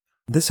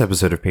This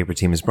episode of Paper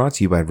Team is brought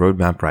to you by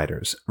Roadmap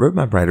Writers.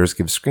 Roadmap Writers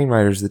gives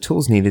screenwriters the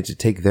tools needed to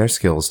take their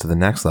skills to the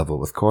next level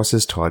with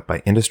courses taught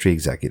by industry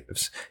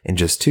executives. In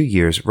just 2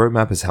 years,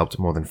 Roadmap has helped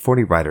more than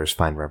 40 writers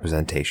find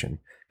representation.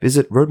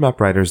 Visit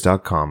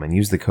roadmapwriters.com and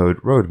use the code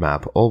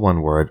ROADMAP, all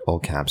one word, all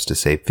caps, to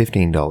save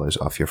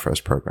 $15 off your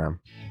first program.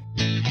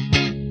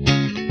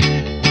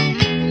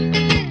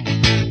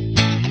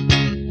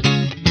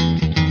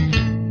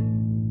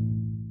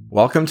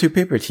 Welcome to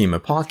Paper Team,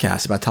 a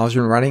podcast about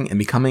television writing and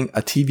becoming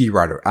a TV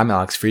writer. I'm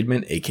Alex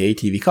Friedman, aka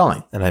TV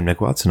Calling. And I'm Nick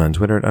Watson on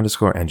Twitter at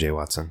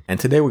 _NJ And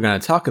today we're going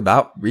to talk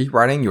about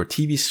rewriting your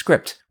TV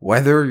script.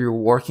 Whether you're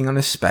working on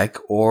a spec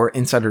or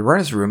inside the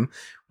writer's room,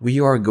 we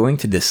are going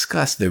to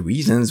discuss the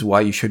reasons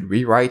why you should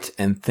rewrite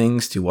and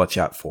things to watch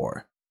out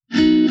for.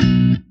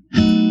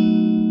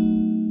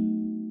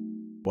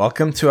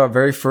 Welcome to our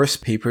very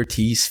first Paper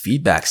Tease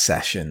feedback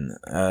session.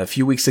 A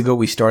few weeks ago,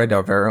 we started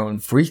our very own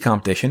free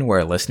competition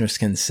where listeners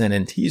can send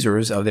in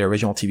teasers of their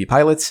original TV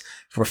pilots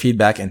for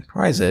feedback and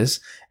prizes,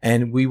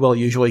 and we will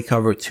usually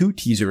cover 2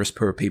 teasers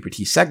per Paper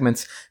Tease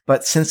segment,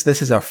 but since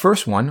this is our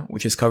first one,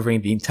 which is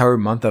covering the entire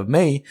month of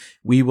May,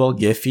 we will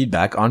give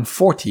feedback on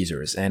 4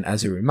 teasers, and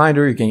as a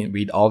reminder, you can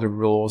read all the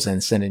rules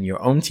and send in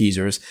your own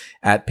teasers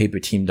at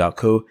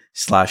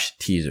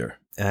paperteam.co/teaser.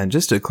 And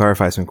just to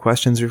clarify some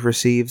questions we've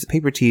received,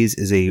 Paper Tease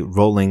is a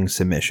rolling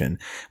submission,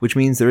 which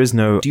means there is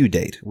no due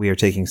date. We are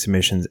taking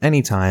submissions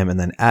anytime and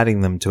then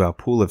adding them to our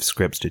pool of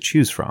scripts to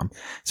choose from.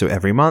 So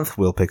every month,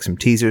 we'll pick some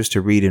teasers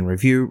to read and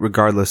review,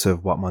 regardless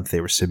of what month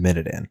they were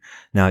submitted in.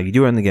 Now, you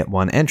do only get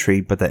one entry,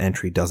 but that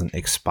entry doesn't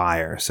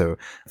expire. So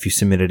if you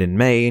submitted in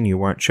May and you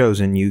weren't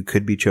chosen, you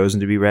could be chosen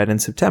to be read in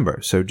September.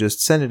 So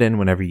just send it in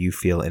whenever you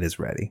feel it is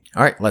ready.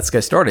 All right, let's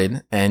get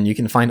started. And you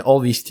can find all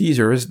these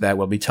teasers that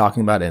we'll be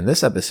talking about in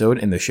this episode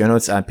in the show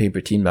notes at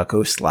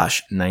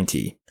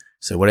paperteam.co/90.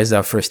 So what is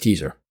our first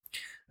teaser?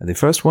 The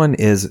first one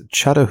is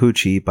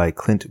Chattahoochee by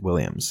Clint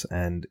Williams,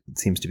 and it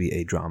seems to be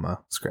a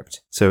drama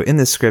script. So in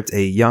this script,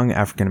 a young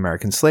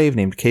African-American slave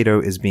named Cato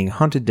is being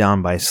hunted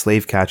down by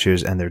slave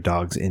catchers and their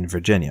dogs in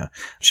Virginia,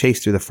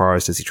 chased through the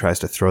forest as he tries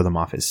to throw them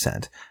off his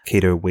scent.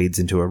 Cato wades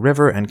into a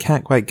river and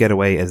can't quite get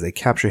away as they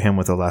capture him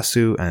with a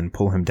lasso and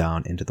pull him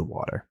down into the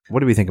water.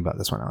 What do we think about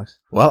this one, Alex?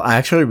 Well, I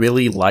actually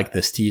really like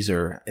this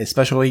teaser,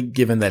 especially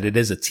given that it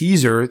is a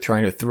teaser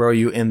trying to throw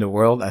you in the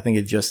world. I think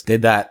it just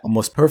did that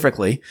almost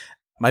perfectly.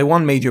 My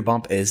one major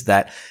bump is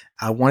that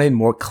I wanted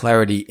more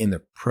clarity in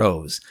the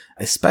prose,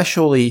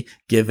 especially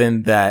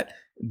given that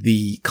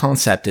the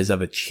concept is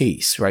of a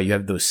chase, right? You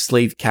have those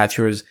slave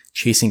catchers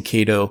chasing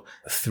Cato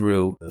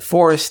through the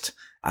forest.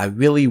 I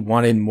really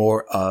wanted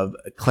more of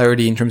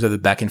clarity in terms of the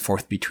back and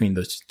forth between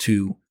those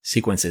 2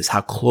 sequences,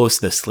 how close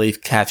the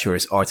slave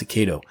catchers are to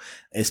Cato,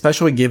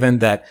 especially given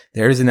that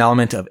there is an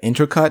element of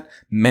intercut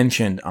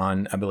mentioned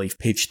on, I believe,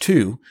 page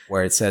 2,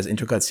 where it says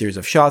intercut series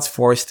of shots,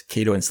 forest,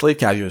 Cato, and slave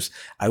catchers.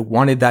 I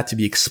wanted that to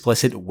be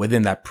explicit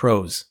within that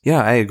prose.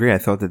 Yeah, I agree. I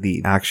thought that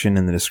the action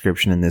and the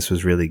description in this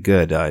was really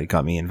good. It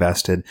got me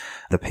invested.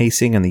 The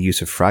pacing and the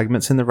use of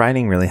fragments in the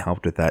writing really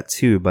helped with that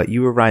too. But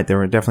you were right. There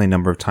were definitely a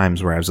number of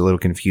times where I was a little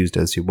confused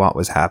as to what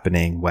was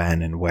happening,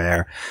 when, and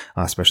where,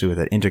 especially with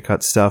that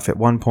intercut stuff. At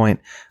one point,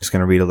 I'm just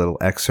going to read a little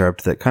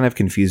excerpt that kind of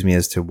confused me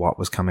as to what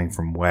was coming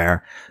from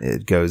where.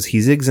 It goes, he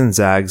zigs and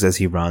zags as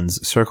he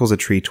runs, circles a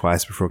tree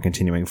twice before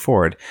continuing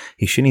forward.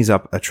 He shinnies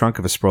up a trunk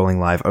of a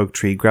sprawling live oak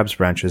tree, grabs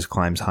branches,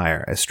 climbs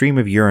higher. A stream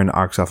of urine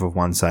arcs off of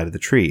one side of the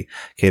tree.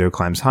 Cato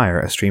climbs higher.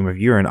 A stream of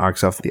urine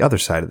arcs off the other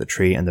side of the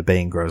tree, and the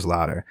baying grows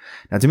louder.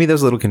 Now, to me, that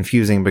was a little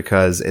confusing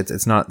because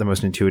it's not the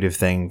most intuitive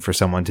thing for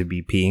someone to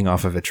be peeing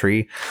off of a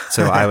tree.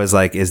 So I was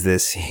like, is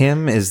this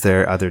him? Is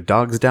there other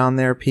dogs down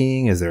there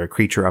peeing? Is there a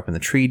creature up in the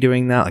tree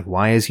doing that? Like,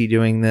 why is he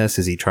doing this?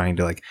 Is he trying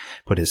to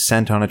put his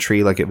scent on a tree?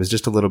 It was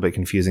just a little bit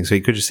confusing. So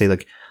you could just say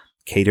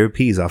Cato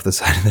pees off the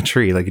side of the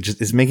tree.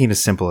 It's making it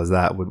as simple as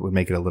that would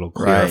make it a little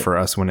clearer for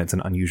us when it's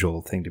an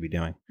unusual thing to be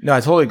doing. No,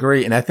 I totally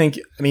agree. And I think,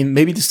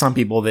 maybe to some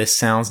people this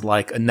sounds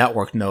like a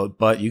network note,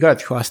 but you got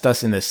to trust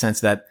us in the sense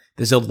that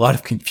there's a lot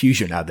of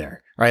confusion out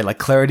there, right?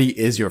 Clarity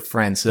is your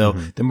friend. So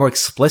the more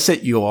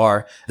explicit you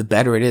are, the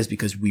better it is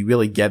because we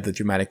really get the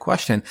dramatic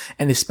question.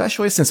 And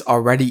especially since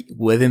already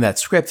within that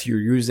script, you're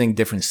using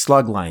different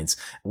slug lines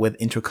with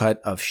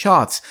intercut of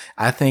shots.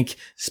 I think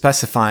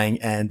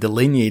specifying and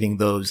delineating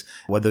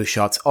what those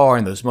shots are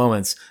in those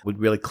moments would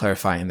really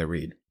clarify in the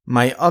read.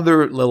 My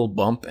other little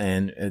bump,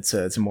 and it's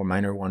a more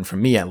minor one for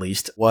me at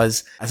least,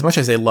 was as much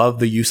as I love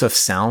the use of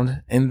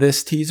sound in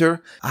this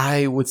teaser,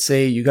 I would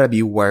say you gotta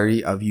be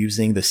wary of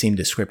using the same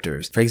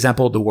descriptors. For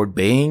example, the word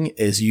baying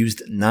is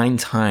used 9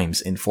 times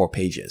in 4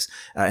 pages.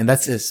 And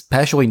that's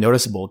especially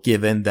noticeable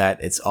given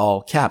that it's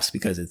all caps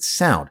because it's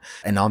sound.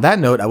 And on that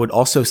note, I would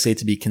also say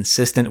to be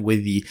consistent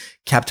with the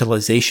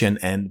capitalization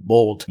and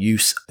bold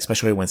use,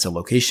 especially when it's a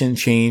location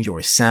change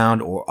or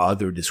sound or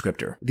other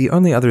descriptor. The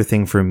only other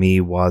thing for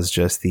me was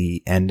just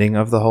the ending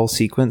of the whole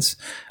sequence.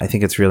 I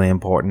think it's really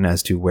important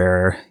as to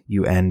where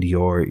you end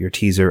your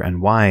teaser and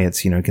why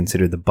it's,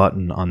 considered the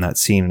button on that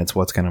scene, and it's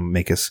what's going to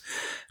make us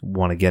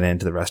want to get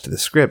into the rest of the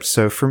script.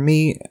 So for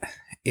me,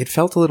 It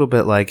felt a little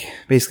bit like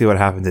basically what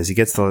happens is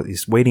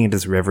he's wading into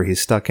this river.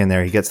 He's stuck in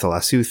there. He gets the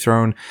lasso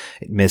thrown.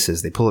 It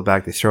misses. They pull it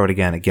back. They throw it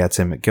again. It gets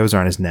him. It goes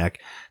around his neck.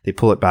 They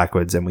pull it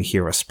backwards and we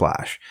hear a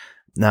splash.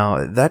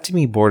 Now, that to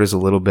me borders a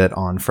little bit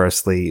on,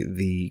 firstly,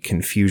 the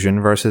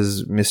confusion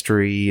versus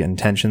mystery and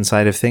tension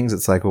side of things.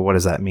 It's like, well, what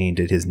does that mean?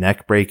 Did his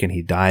neck break and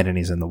he died and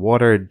he's in the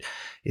water?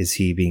 Is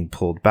he being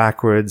pulled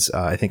backwards?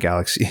 I think,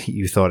 Alex,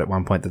 you thought at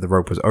one point that the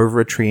rope was over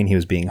a tree and he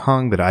was being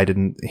hung, but I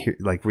didn't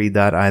read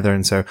that either.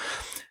 And so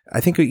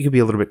I think you could be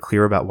a little bit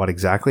clear about what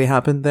exactly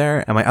happened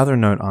there. And my other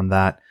note on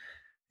that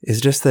is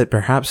just that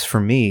perhaps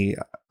for me,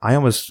 I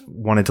almost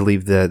wanted to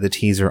leave the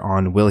teaser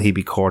on, will he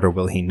be caught or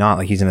will he not?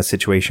 Like he's in a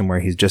situation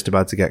where he's just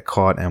about to get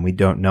caught and we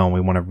don't know and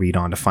we want to read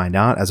on to find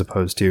out, as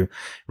opposed to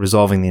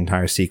resolving the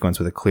entire sequence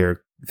with a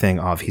clear thing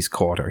of he's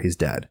caught or he's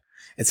dead.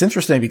 It's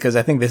interesting because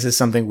I think this is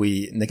something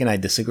Nick and I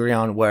disagree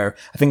on, where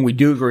I think we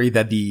do agree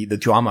that the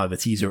drama of the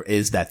teaser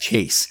is that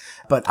chase.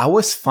 But I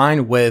was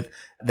fine with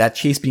that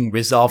chase being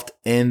resolved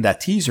in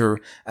that teaser,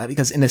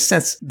 because in a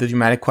sense, the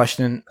dramatic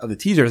question of the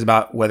teaser is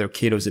about whether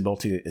Kato is able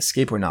to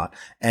escape or not.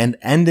 And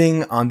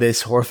ending on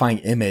this horrifying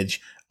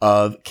image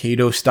of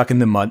Kato stuck in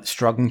the mud,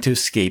 struggling to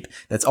escape,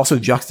 that's also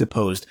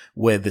juxtaposed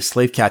with the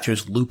slave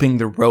catchers looping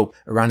the rope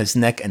around his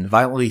neck and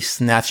violently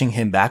snatching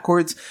him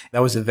backwards.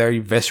 That was a very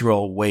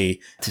visceral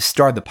way to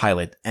start the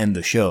pilot and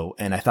the show.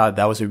 And I thought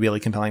that was a really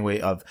compelling way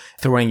of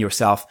throwing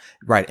yourself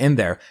right in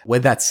there.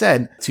 With that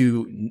said,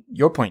 to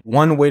your point,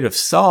 one way to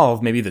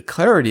solve maybe the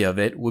clarity of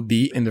it would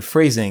be in the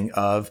phrasing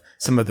of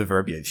some of the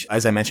verbiage.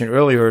 As I mentioned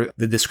earlier,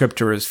 the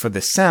descriptors for the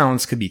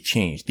sounds could be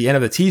changed. The end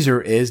of the teaser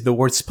is the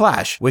word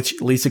splash,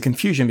 which leads to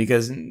confusion,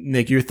 because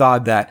Nick, you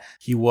thought that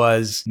he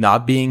was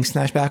not being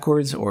snatched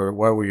backwards, or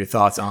what were your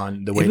thoughts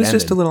on the way it was ended?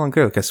 Just a little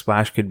unclear. Like a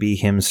splash could be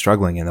him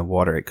struggling in the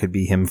water. It could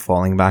be him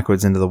falling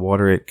backwards into the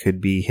water. It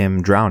could be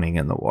him drowning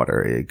in the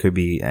water. It could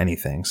be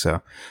anything.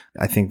 So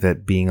I think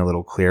that being a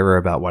little clearer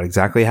about what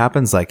exactly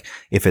happens, like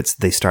if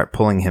they start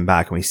pulling him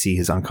back and we see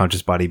his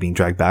unconscious body being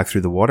dragged back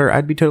through the water,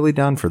 I'd be totally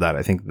down for that.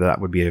 I think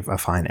that would be a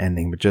fine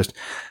ending, but just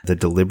the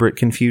deliberate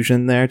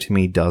confusion there to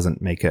me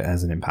doesn't make it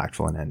as an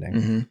impactful an ending.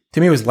 Mm-hmm. To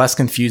me, it was less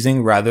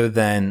confusing rather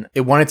than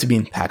it wanted to be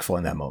impactful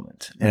in that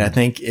moment. And I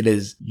think it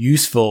is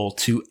useful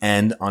to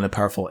end on a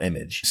powerful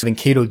image. So having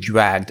Kato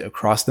dragged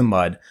across the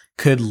mud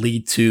could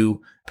lead to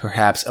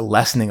perhaps a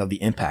lessening of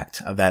the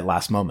impact of that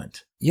last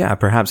moment. Yeah,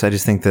 perhaps. I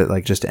just think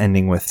that just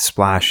ending with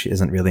splash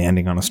isn't really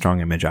ending on a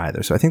strong image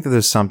either. So I think that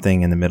there's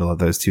something in the middle of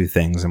those two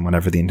things, and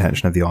whatever the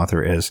intention of the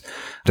author is,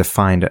 to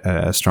find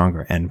a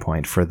stronger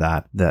endpoint for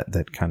that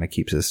kind of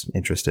keeps us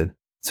interested.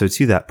 So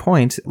to that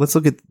point, let's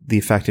look at the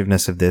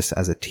effectiveness of this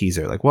as a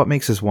teaser. Like what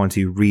makes us want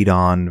to read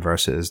on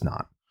versus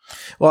not?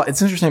 Well,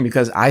 it's interesting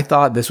because I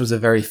thought this was a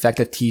very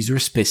effective teaser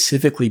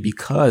specifically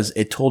because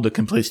it told a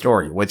complete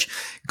story, which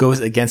goes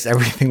against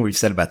everything we've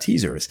said about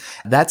teasers.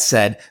 That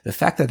said, the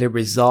fact that it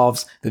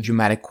resolves the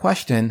dramatic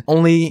question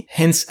only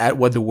hints at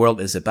what the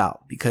world is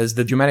about, because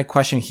the dramatic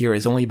question here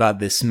is only about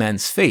this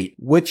man's fate,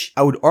 which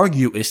I would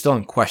argue is still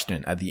in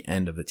question at the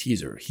end of the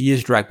teaser. He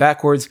is dragged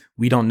backwards.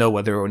 We don't know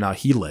whether or not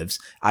he lives.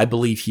 I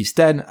believe he's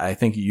dead. I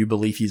think you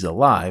believe he's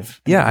alive.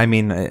 Yeah, I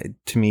mean,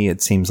 to me,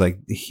 it seems like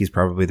he's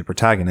probably the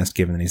protagonist,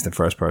 given that he's the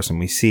first person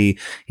we see.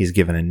 He's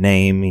given a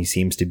name. He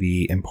seems to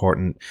be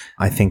important.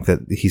 I think that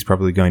he's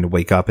probably going to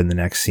wake up in the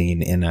next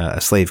scene in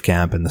a slave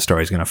camp, and the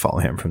story's going to follow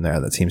him from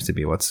there. That seems to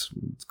be what's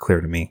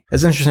clear to me.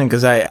 It's interesting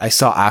because I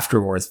saw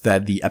afterwards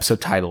that the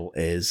episode title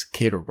is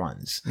Kato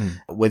Runs,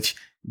 which,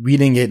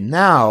 reading it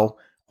now,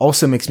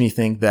 also makes me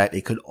think that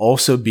it could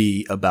also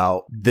be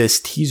about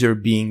this teaser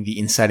being the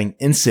inciting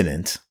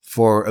incident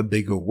for a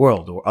bigger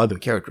world or other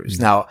characters.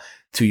 Now,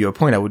 to your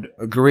point, I would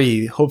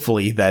agree,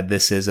 hopefully, that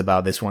this is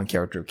about this one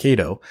character,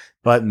 Kato,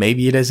 but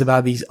maybe it is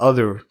about these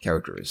other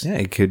characters. Yeah,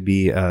 it could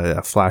be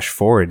a flash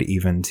forward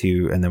even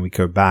and then we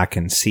go back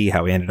and see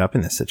how we ended up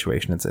in this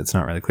situation. It's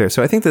not really clear.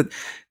 So I think that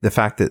the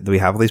fact that we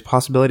have all these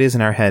possibilities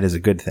in our head is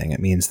a good thing. It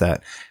means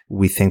that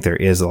we think there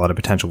is a lot of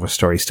potential for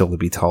stories still to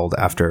be told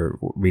after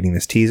reading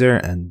this teaser,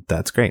 and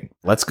that's great.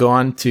 Let's go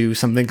on to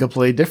something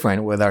completely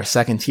different with our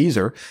second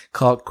teaser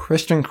called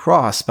Christian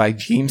Cross by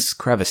James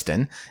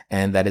Creviston,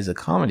 and that is a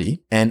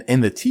comedy. And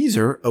in the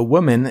teaser, a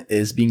woman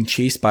is being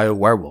chased by a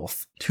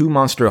werewolf. Two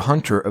monster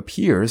hunter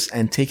appears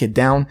and take it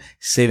down,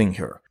 saving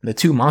her. The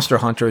two monster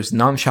hunters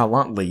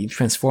nonchalantly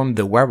transform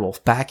the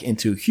werewolf back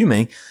into a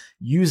human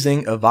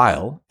using a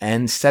vial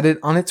and set it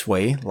on its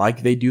way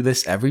like they do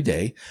this every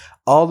day,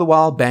 all the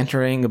while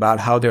bantering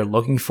about how they're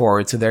looking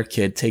forward to their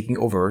kid taking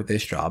over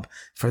this job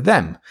for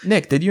them.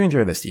 Nick, did you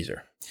enjoy this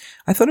teaser?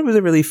 I thought it was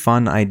a really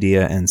fun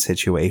idea and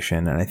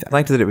situation, and I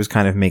liked that it was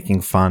kind of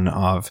making fun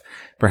of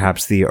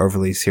perhaps the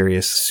overly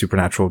serious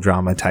supernatural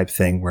drama type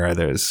thing where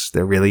there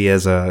really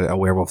is a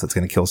werewolf that's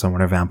going to kill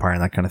someone, a vampire,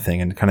 and that kind of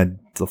thing, and kind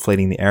of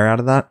deflating the air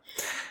out of that.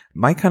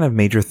 My kind of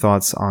major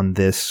thoughts on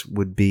this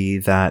would be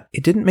that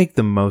it didn't make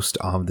the most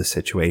of the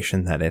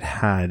situation that it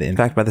had. In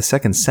fact, by the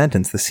second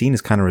sentence, the scene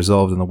is kind of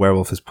resolved and the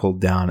werewolf is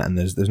pulled down and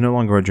there's no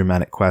longer a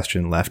dramatic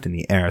question left in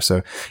the air.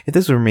 So if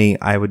this were me,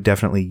 I would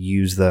definitely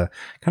use the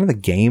kind of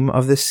the game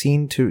of this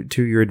scene to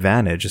your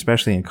advantage,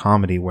 especially in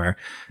comedy where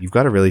you've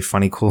got a really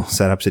funny, cool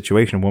setup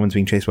situation. A woman's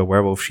being chased by a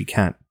werewolf. She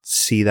can't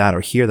see that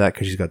or hear that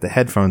because she's got the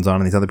headphones on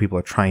and these other people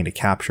are trying to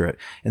capture it.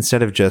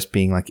 Instead of just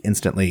being like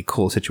instantly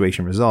cool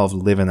situation resolved,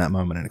 live in that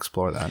moment and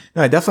explore that.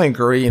 No, I definitely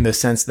agree in the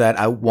sense that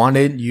I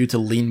wanted you to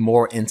lean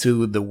more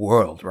into the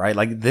world, right?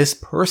 Like this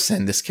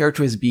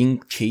character is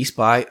being chased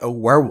by a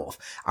werewolf.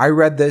 I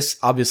read this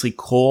obviously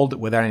cold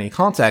without any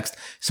context.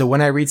 So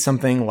when I read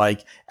something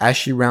like, as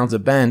she rounds a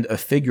bend, a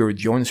figure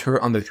joins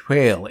her on the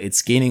trail.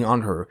 It's gaining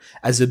on her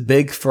as a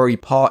big furry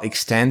paw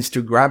extends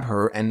to grab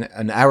her and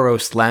an arrow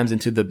slams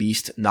into the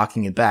beast,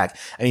 knocking it back.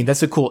 I mean,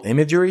 that's a cool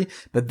imagery,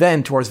 but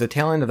then towards the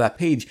tail end of that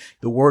page,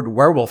 the word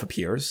werewolf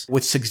appears,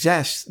 which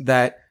suggests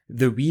that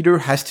the reader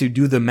has to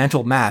do the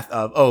mental math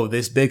of, oh,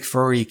 this big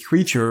furry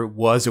creature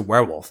was a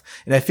werewolf.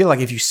 And I feel like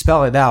if you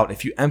spell it out,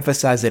 if you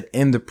emphasize it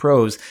in the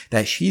prose,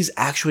 that she's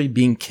actually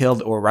being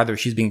killed, or rather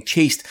she's being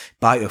chased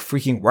by a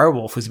freaking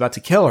werewolf who's about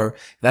to kill her,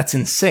 that's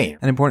insane.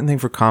 An important thing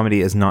for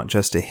comedy is not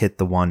just to hit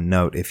the one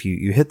note. If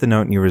you hit the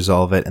note and you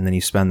resolve it, and then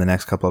you spend the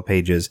next couple of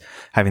pages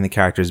having the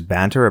characters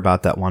banter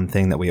about that one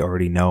thing that we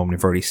already know and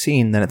we've already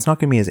seen, then it's not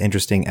going to be as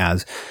interesting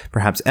as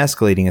perhaps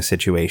escalating a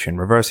situation,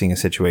 reversing a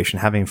situation,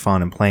 having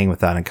fun and playing with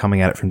that and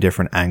coming at it from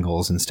different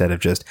angles instead of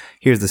just,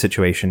 here's the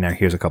situation, now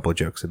here's a couple of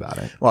jokes about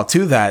it. Well,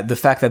 to that, the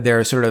fact that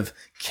they're sort of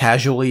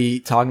casually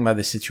talking about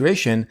the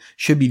situation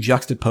should be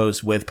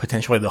juxtaposed with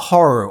potentially the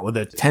horror or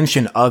the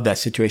tension of that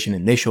situation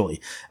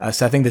initially.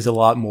 So I think there's a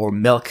lot more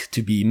milk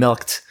to be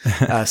milked,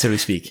 so to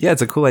speak. Yeah,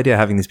 it's a cool idea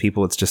having these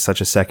people. It's just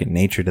such a second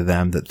nature to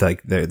them that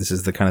like this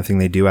is the kind of thing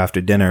they do after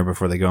dinner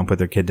before they go and put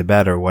their kid to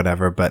bed or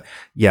whatever. But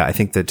yeah, I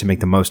think that to make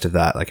the most of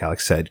that, like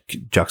Alex said,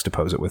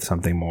 juxtapose it with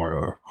something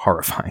more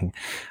horrifying.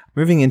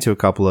 Moving into a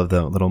couple of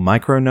the little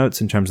micro notes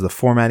in terms of the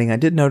formatting, I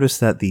did notice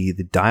that the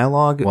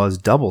dialogue was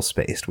double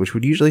spaced, which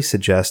would usually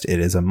suggest it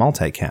is a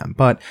multicam,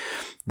 but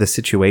the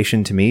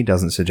situation to me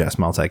doesn't suggest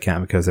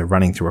multicam because they're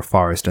running through a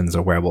forest and there's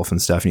a werewolf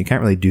and stuff, and you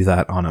can't really do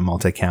that on a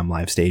multicam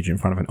live stage in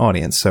front of an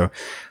audience. So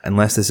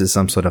unless this is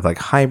some sort of like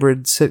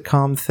hybrid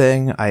sitcom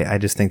thing, I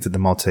just think that the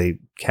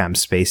multicam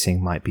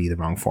spacing might be the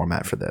wrong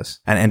format for this.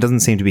 And it doesn't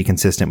seem to be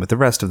consistent with the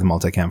rest of the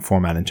multicam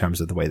format in terms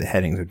of the way the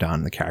headings are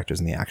done, the characters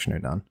and the action are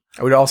done.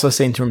 I would also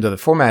say in terms of the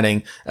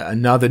formatting,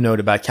 another note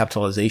about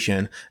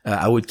capitalization,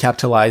 I would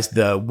capitalize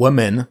the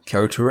woman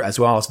character as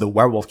well as the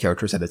werewolf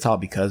characters at the top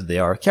because they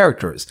are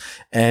characters.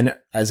 And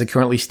as it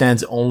currently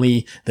stands,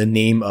 only the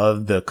name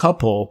of the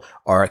couple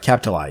are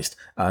capitalized.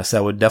 So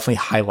I would definitely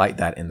highlight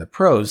that in the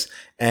prose.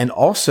 And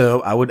also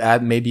I would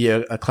add maybe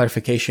a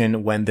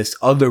clarification when this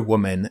other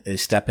woman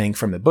is stepping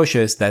from the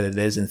bushes that it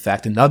is in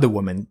fact another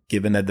woman,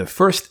 given that the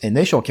first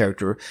initial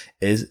character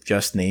is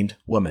just named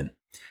woman.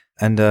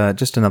 And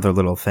just another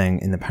little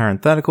thing in the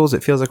parentheticals,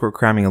 it feels like we're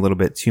cramming a little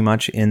bit too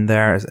much in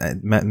there.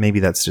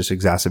 Maybe that's just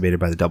exacerbated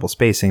by the double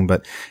spacing,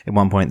 but at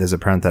one point there's a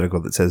parenthetical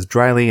that says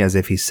dryly, as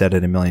if he said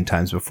it a million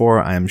times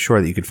before. I am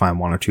sure that you could find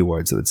one or two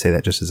words that would say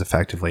that just as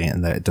effectively,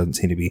 and that it doesn't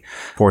seem to be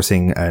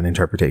forcing an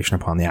interpretation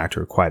upon the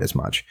actor quite as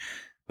much.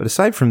 But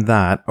aside from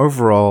that,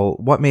 overall,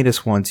 what made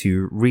us want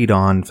to read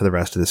on for the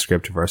rest of the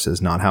script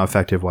versus not? How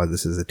effective was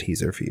this as a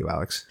teaser for you,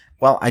 Alex?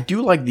 Well, I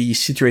do like the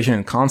situation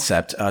and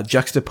concept,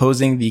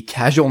 juxtaposing the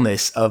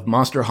casualness of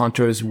Monster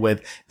Hunters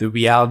with the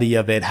reality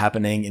of it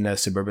happening in a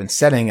suburban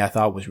setting. I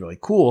thought was really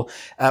cool.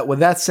 With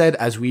that said,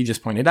 as we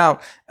just pointed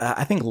out,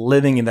 I think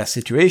living in that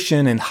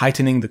situation and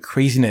heightening the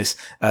craziness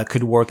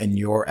could work in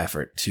your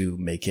effort to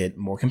make it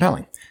more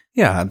compelling.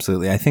 Yeah,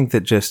 absolutely. I think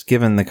that just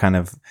given the kind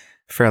of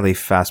fairly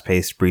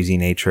fast-paced, breezy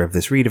nature of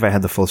this read, if I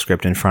had the full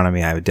script in front of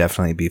me, I would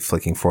definitely be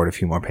flicking forward a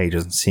few more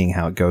pages and seeing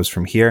how it goes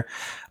from here.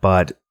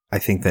 But I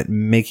think that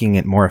making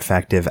it more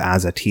effective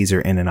as a teaser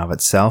in and of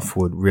itself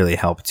would really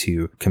help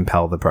to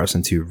compel the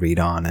person to read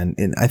on.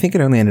 And I think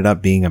it only ended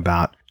up being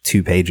about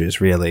 2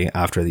 pages really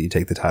after you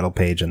take the title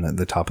page and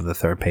the top of the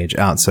third page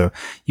out. So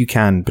you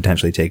can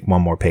potentially take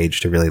one more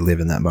page to really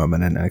live in that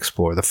moment and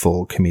explore the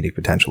full comedic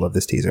potential of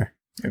this teaser.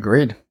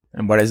 Agreed.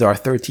 And what is our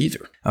third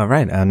teaser? All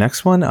right.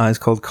 Next one is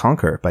called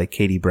Conquer by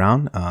Katie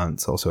Brown.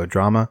 It's also a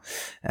drama.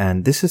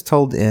 And this is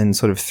told in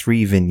sort of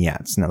 3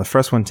 vignettes. Now, the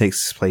first one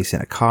takes place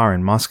in a car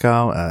in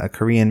Moscow. A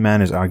Korean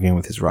man is arguing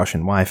with his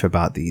Russian wife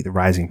about the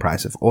rising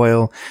price of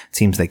oil. It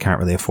seems they can't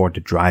really afford to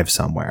drive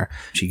somewhere.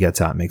 She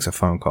gets out and makes a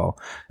phone call.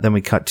 Then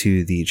we cut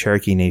to the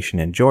Cherokee Nation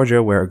in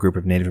Georgia, where a group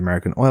of Native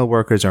American oil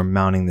workers are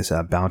mounting this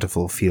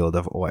bountiful field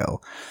of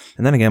oil.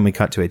 And then again, we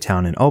cut to a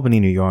town in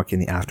Albany, New York, in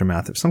the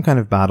aftermath of some kind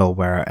of battle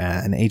where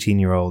an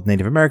 18-year-old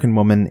Native American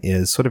woman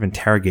is sort of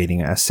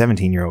interrogating a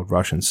 17-year-old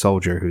Russian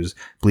soldier who's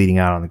bleeding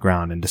out on the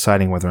ground and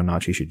deciding whether or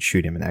not she should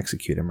shoot him and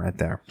execute him right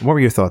there. What were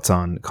your thoughts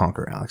on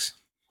Conquer, Alex?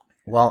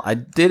 Well, I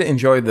did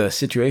enjoy the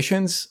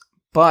situations,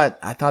 but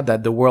I thought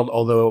that the world,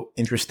 although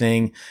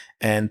interesting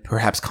and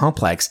perhaps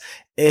complex,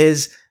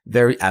 is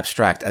very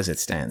abstract as it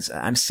stands.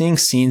 I'm seeing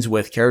scenes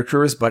with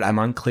characters, but I'm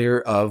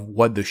unclear of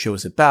what the show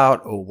is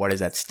about or what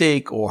is at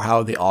stake or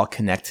how they all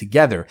connect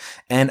together.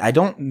 And I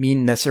don't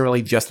mean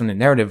necessarily just on a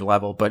narrative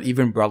level, but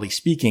even broadly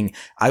speaking,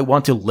 I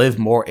want to live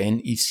more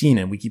in each scene.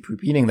 And we keep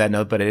repeating that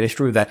note, but it is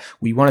true that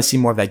we want to see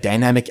more of that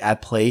dynamic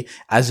at play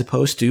as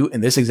opposed to, in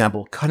this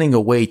example, cutting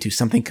away to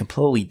something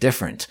completely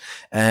different.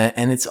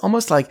 And it's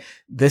almost like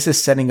this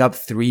is setting up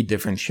 3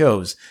 different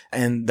shows.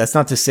 And that's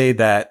not to say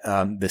that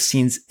the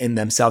scenes in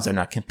themselves are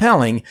not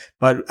compelling,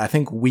 but I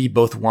think we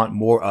both want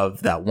more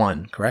of that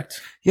one, correct?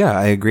 Yeah,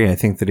 I agree. I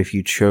think that if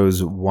you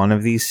chose one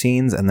of these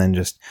scenes and then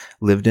just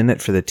lived in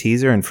it for the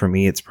teaser, and for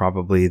me, it's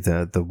probably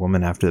the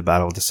woman after the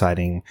battle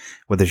deciding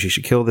whether she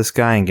should kill this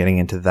guy and getting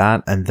into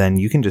that. And then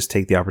you can just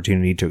take the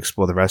opportunity to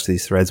explore the rest of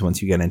these threads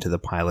once you get into the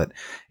pilot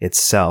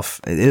itself.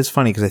 It is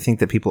funny because I think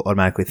that people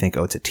automatically think,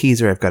 oh, it's a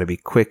teaser. I've got to be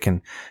quick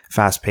and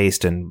fast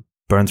paced and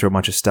burn through a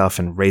bunch of stuff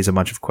and raise a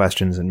bunch of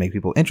questions and make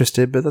people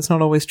interested. But that's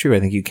not always true.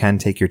 I think you can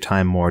take your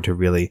time more to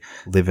really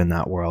live in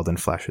that world and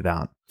flesh it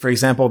out. For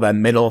example, that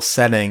middle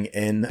setting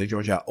in the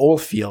Georgia oil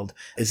field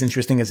is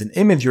interesting as an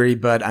imagery,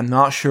 but I'm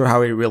not sure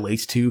how it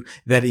relates to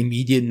that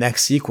immediate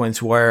next sequence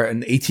where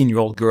an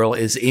 18-year-old girl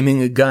is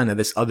aiming a gun at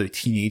this other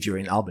teenager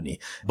in Albany.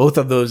 Both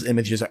of those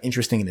images are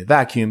interesting in a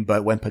vacuum,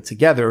 but when put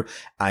together,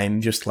 I'm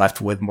just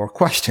left with more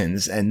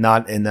questions and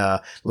not in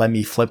a let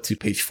me flip to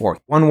page 4.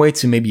 One way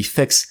to maybe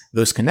fix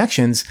those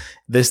connections,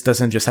 this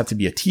doesn't just have to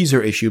be a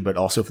teaser issue, but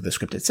also for the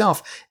script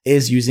itself,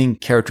 is using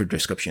character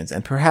descriptions.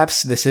 And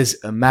perhaps this is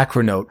a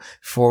macro note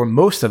for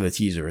most of the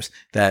teasers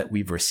that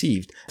we've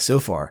received so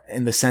far,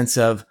 in the sense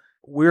of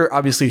we're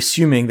obviously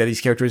assuming that these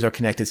characters are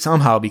connected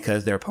somehow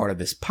because they're part of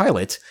this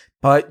pilot,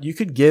 but you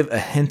could give a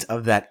hint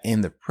of that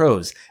in the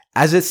prose.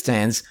 As it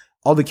stands,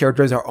 all the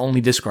characters are only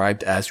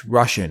described as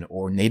Russian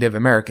or Native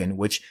American,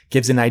 which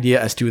gives an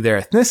idea as to their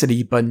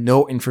ethnicity, but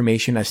no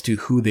information as to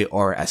who they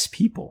are as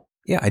people.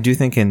 Yeah, I do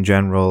think in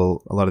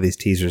general, a lot of these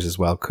teasers as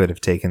well could have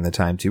taken the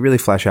time to really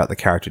flesh out the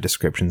character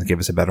descriptions and give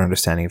us a better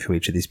understanding of who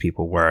each of these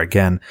people were.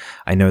 Again,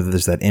 I know that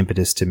there's that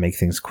impetus to make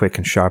things quick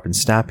and sharp and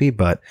snappy,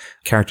 but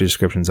character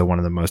descriptions are one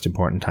of the most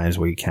important times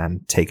where you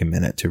can take a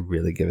minute to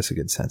really give us a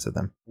good sense of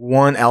them.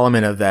 One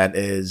element of that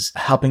is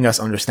helping us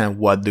understand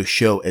what the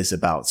show is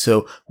about.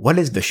 So what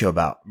is the show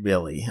about,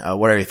 really?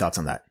 What are your thoughts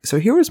on that? So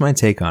here was my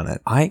take on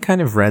it. I kind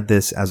of read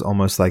this as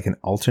almost like an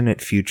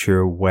alternate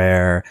future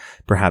where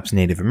perhaps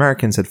Native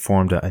Americans had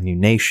formed a new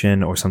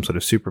nation or some sort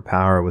of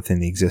superpower within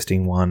the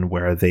existing one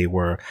where they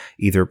were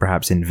either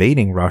perhaps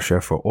invading Russia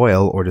for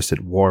oil or just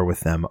at war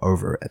with them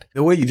over it.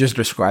 The way you just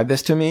described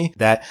this to me,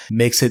 that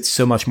makes it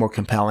so much more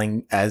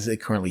compelling as it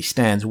currently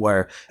stands,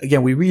 where,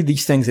 again, we read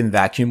these things in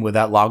vacuum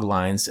without log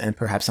lines and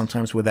perhaps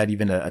sometimes without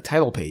even a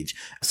title page.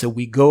 So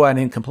we go out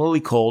in completely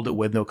cold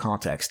with no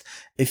context.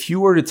 If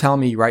you were to tell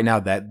me right now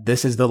that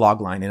this is the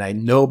log line and I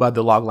know about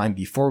the log line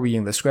before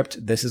reading the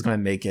script, this is going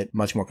to make it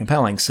much more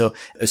compelling. So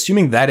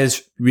assuming that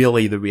is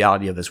really the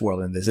reality of this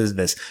world and this is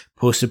this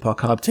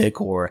post-apocalyptic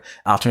or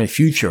alternate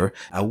future,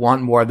 I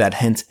want more of that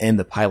hint in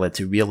the pilot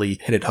to really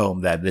hit it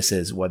home that this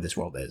is what this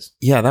world is.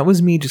 Yeah, that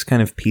was me just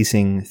kind of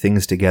piecing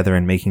things together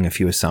and making a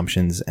few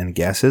assumptions and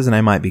guesses, and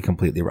I might be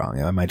completely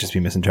wrong. I might just be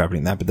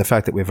misinterpreting that, but the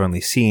fact that we've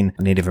only seen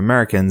Native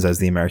Americans as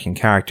the American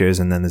characters,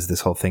 and then there's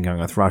this whole thing going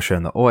with Russia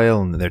and the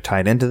oil, and they're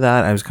tied into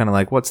that, I was kind of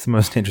like, what's the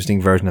most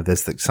interesting version of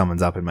this that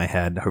summons up in my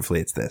head?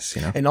 Hopefully it's this,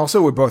 you know? And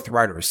also we're both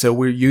writers, so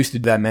we're used to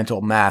that mental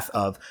math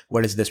of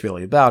what is this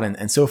really about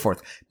and so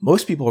forth.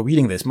 Most people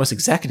reading this, most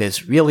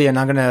executives really are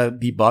not going to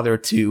be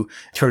bothered to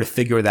try to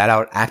figure that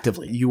out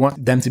actively. You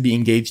want them to be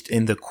engaged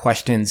in the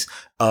questions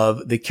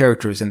of the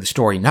characters in the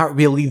story, not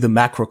really the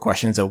macro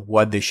questions of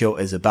what the show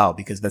is about,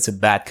 because that's a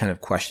bad kind of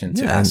question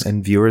to ask.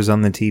 And viewers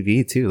on the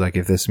TV too. Like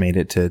if this made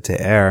it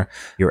to air,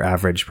 your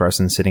average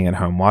person sitting at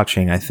home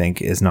watching, I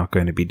think, is not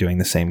going to be doing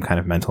the same kind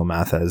of mental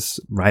math as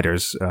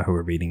writers who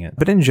are reading it.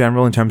 But in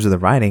general, in terms of the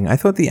writing, I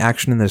thought the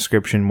action in the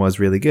description was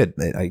really good.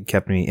 It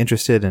kept me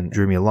interested and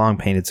drew me along,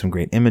 painted some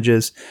great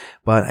images.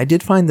 But I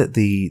did find that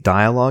the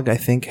dialogue, I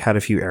think, had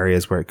a few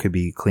areas where it could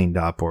be cleaned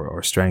up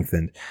or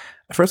strengthened.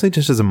 Firstly,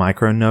 just as a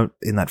micro note,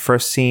 in that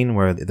first scene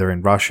where they're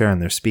in Russia and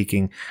they're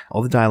speaking,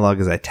 all the dialogue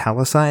is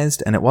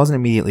italicized, and it wasn't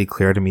immediately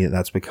clear to me that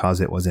that's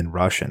because it was in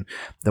Russian.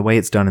 The way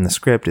it's done in the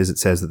script is it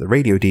says that the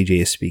radio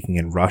DJ is speaking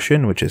in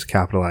Russian, which is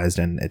capitalized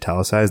and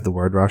italicized, the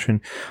word Russian,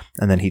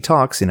 and then he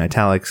talks in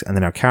italics, and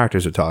then our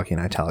characters are talking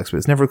in italics, but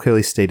it's never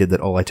clearly stated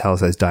that all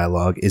italicized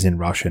dialogue is in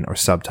Russian or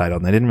subtitled,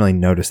 and I didn't really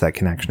notice that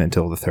connection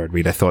until the third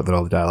read. I thought that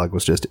all the dialogue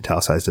was just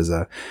italicized as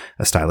a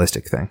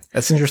stylistic thing.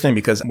 That's interesting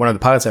because one of the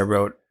pilots I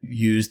wrote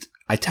used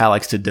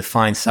italics to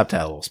define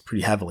subtitles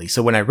pretty heavily.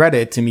 So when I read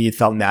it, to me, it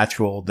felt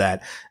natural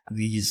that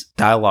these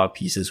dialogue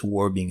pieces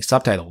were being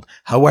subtitled.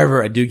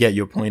 However, I do get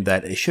your point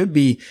that it should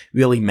be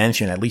really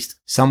mentioned, at least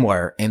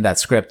somewhere in that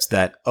script,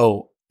 that,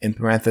 oh, in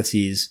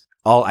parentheses,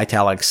 all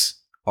italics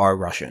are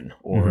Russian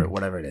or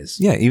whatever it is.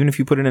 Yeah, even if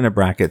you put it in a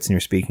brackets and you're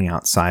speaking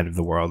outside of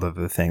the world of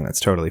the thing, that's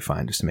totally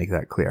fine, just to make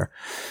that clear.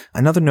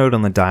 Another note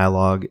on the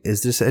dialogue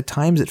is just at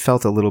times it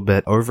felt a little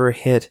bit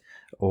overhit.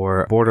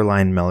 or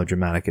borderline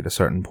melodramatic at a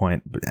certain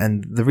point.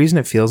 And the reason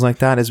it feels like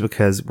that is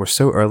because we're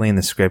so early in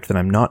the script that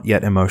I'm not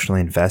yet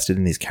emotionally invested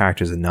in these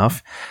characters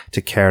enough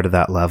to care to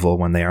that level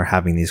when they are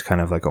having these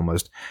kind of like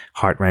almost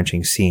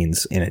heart-wrenching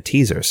scenes in a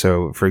teaser.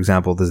 So, for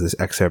example, there's this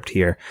excerpt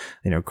here,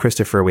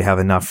 Christopher, we have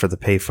enough for the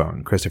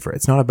payphone. Christopher,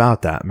 it's not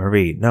about that.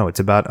 Marie, no, it's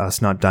about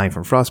us not dying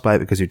from frostbite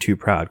because you're too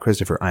proud.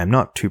 Christopher, I am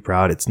not too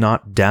proud. It's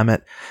not, damn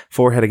it.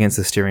 Forehead against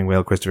the steering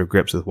wheel, Christopher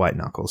grips with white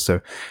knuckles.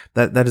 So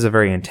that is a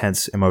very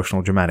intense,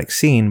 emotional, dramatic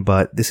scene,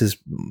 but this is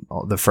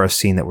the first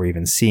scene that we're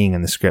even seeing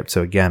in the script.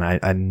 So again,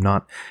 I'm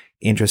not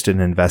interested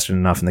and invested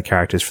enough in the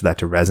characters for that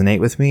to resonate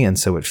with me, and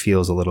so it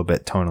feels a little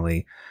bit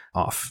tonally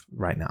off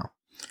right now.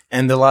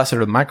 And the last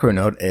sort of micro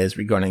note is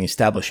regarding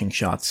establishing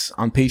shots.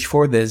 On page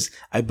 4, there's,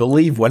 I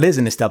believe, what is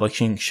an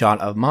establishing shot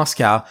of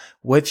Moscow,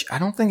 which I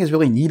don't think is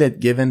really needed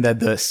given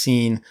that the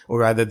scene, or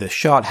rather the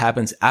shot,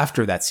 happens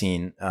after that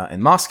scene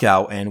in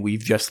Moscow, and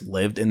we've just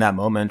lived in that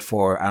moment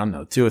for,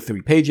 2 or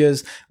 3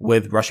 pages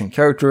with Russian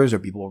characters or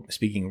people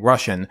speaking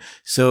Russian.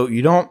 So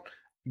you don't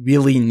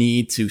really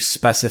need to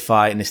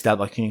specify an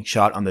establishing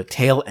shot on the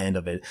tail end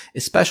of it,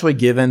 especially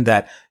given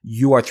that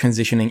you are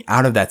transitioning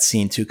out of that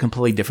scene to a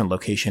completely different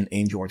location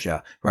in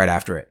Georgia right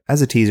after it.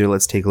 As a teaser,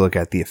 let's take a look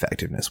at the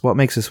effectiveness. What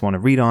makes us want to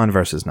read on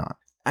versus not?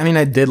 I mean,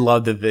 I did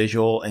love the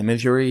visual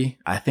imagery.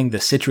 I think the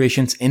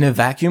situations in a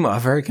vacuum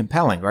are very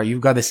compelling, right? You've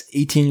got this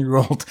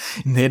 18-year-old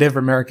Native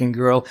American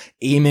girl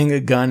aiming a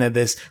gun at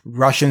this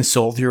Russian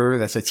soldier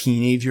that's a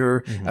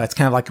teenager. Mm-hmm. It's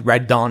kind of like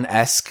Red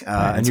Dawn-esque.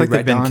 It's like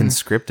they've been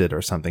conscripted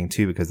or something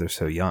too because they're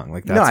so young.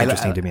 Like that's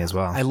interesting to me as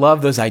well. I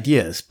love those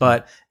ideas.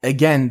 But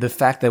again, the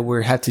fact that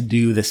we had to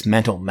do this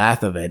mental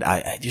math of it,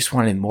 I just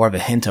wanted more of a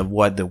hint of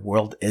what the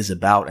world is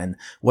about and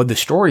what the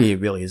story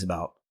really is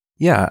about.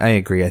 Yeah, I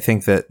agree. I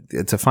think that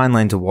it's a fine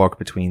line to walk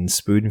between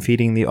spoon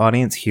feeding the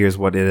audience, here's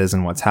what it is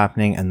and what's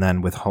happening, and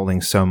then withholding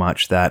so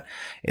much that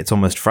it's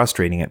almost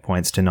frustrating at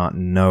points to not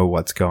know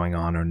what's going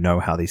on or know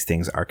how these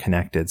things are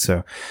connected.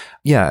 So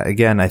yeah,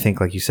 again, I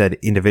think like you said,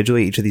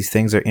 individually, each of these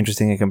things are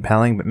interesting and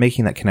compelling, but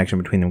making that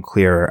connection between them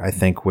clearer, I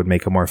think would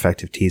make a more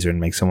effective teaser and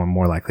make someone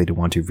more likely to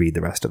want to read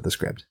the rest of the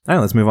script. All right,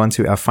 let's move on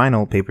to our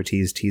final Paper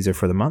Tease teaser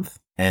for the month.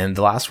 And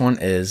the last one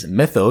is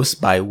Mythos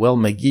by Will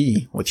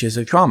McGee, which is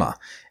a drama.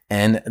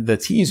 And the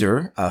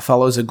teaser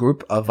follows a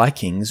group of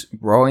Vikings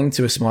rowing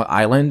to a small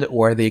island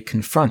where they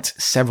confront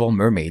several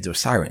mermaids or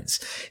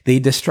sirens. They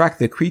distract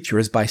the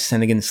creatures by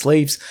sending in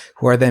slaves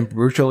who are then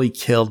brutally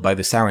killed by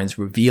the sirens,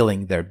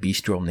 revealing their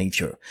bestial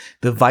nature.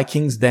 The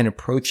Vikings then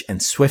approach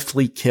and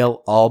swiftly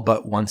kill all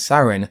but one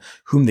siren,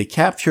 whom they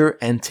capture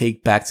and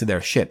take back to their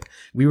ship.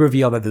 We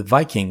reveal that the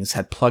Vikings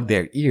had plugged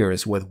their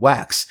ears with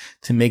wax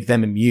to make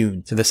them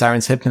immune to the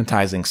sirens'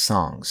 hypnotizing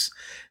songs.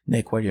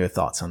 Nick, what are your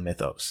thoughts on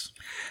Mythos?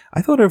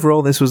 I thought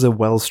overall this was a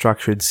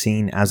well-structured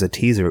scene as a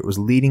teaser. It was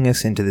leading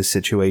us into this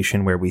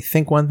situation where we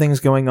think one thing's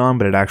going on,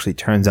 but it actually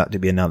turns out to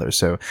be another.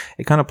 So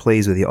it kind of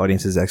plays with the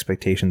audience's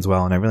expectations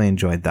well, and I really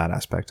enjoyed that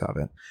aspect of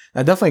it.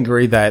 I definitely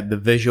agree that the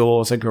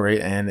visuals are great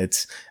and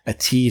it's a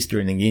tease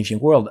through an engaging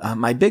world.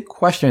 My big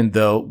question,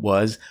 though,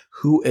 was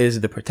who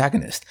is the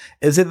protagonist?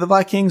 Is it the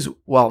Vikings?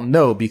 Well,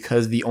 no,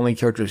 because the only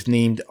characters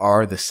named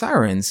are the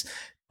sirens,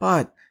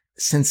 but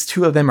since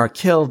 2 of them are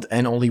killed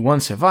and only 1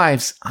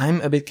 survives,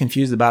 I'm a bit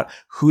confused about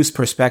whose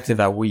perspective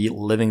are we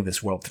living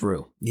this world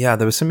through. Yeah,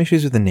 there was some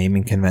issues with the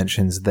naming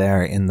conventions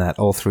there in that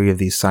all 3 of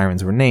these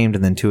sirens were named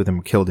and then 2 of them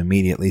were killed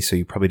immediately, so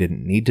you probably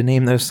didn't need to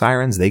name those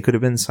sirens. They could have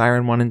been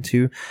Siren 1 and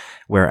 2,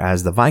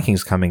 whereas the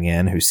Vikings coming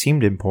in, who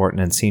seemed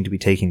important and seemed to be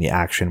taking the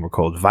action, were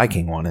called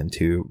Viking 1 and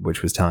 2,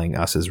 which was telling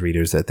us as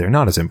readers that they're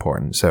not as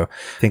important. So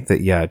I think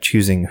that, yeah,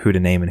 choosing who to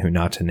name and who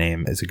not to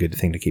name is a good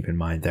thing to keep in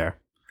mind there.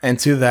 And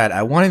to that,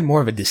 I wanted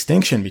more of a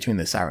distinction between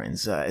the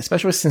sirens,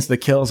 especially since the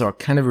kills are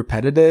kind of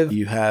repetitive.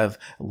 You have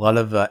a lot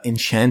of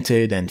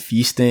enchanted and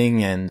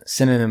feasting and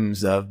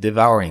synonyms of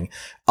devouring.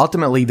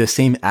 Ultimately, the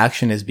same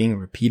action is being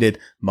repeated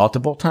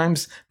multiple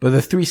times, but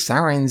the 3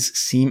 sirens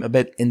seem a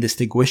bit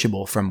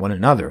indistinguishable from one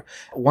another.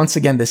 Once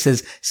again, this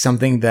is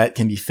something that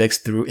can be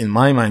fixed through, in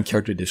my mind,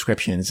 character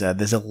descriptions.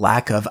 There's a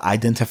lack of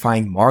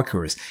identifying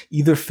markers,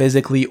 either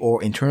physically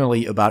or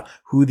internally, about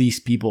who these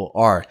people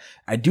are.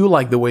 I do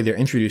like the way they're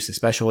introduced,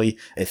 especially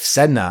if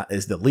Sedna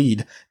is the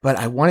lead, but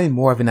I wanted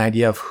more of an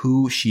idea of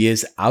who she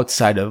is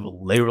outside of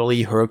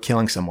literally her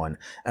killing someone.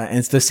 And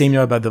it's the same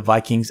note about the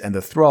Vikings and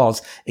the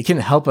Thralls. It can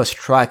help us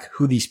track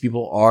who these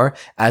people are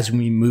as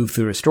we move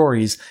through the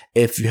stories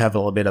if you have a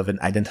little bit of an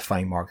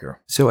identifying marker.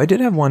 So I did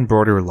have one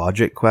broader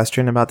logic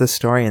question about this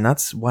story, and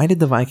that's why did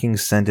the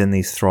Vikings send in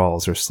these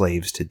thralls or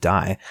slaves to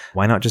die?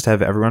 Why not just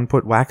have everyone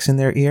put wax in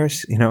their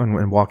ears,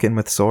 and walk in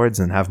with swords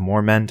and have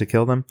more men to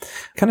kill them?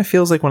 It kind of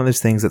feels like one of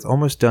those things that's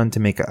almost done to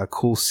make a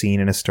cool scene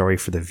in a story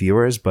for the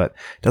viewers, but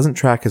doesn't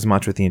track as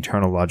much with the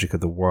internal logic of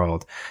the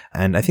world.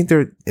 And I think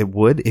it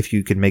would if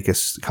you could make a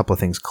couple of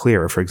things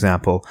clearer. For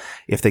example,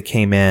 if they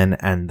came in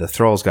and the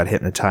thralls got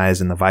hypnotized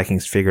and the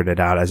Vikings figured it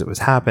out as it was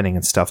happening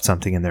and stuffed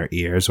something in their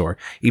ears, or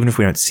even if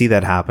we don't see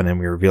that happen and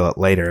we reveal it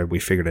later, we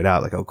figured it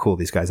out, like, oh cool,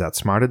 these guys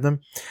outsmarted them.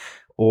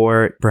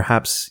 or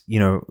perhaps,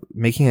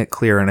 making it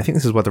clear, and I think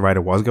this is what the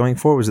writer was going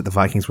for, was that the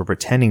Vikings were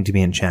pretending to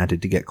be enchanted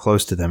to get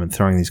close to them and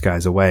throwing these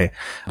guys away,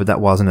 but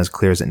that wasn't as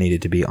clear as it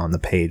needed to be on the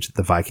page.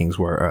 The Vikings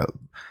were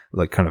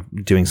kind of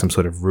doing some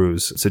sort of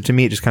ruse. So to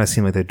me, it just kind of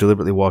seemed like they're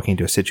deliberately walking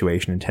into a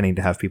situation intending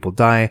to have people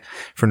die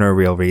for no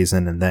real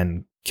reason and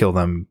then kill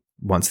them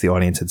once the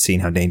audience had seen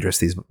how dangerous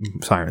these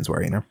sirens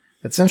were,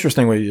 It's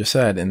interesting what you just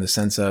said in the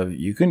sense of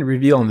you couldn't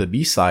reveal on the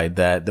B-side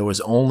that there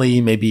was only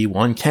maybe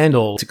one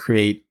candle to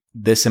create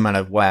this amount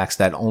of wax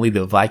that only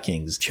the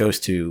Vikings chose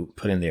to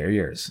put in their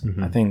ears.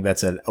 I think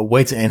that's a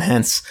way to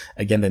enhance,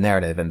 again, the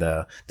narrative and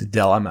the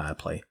dilemma at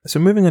play. So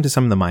moving into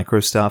some of the micro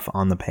stuff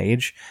on the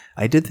page,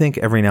 I did think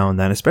every now and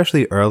then,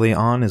 especially early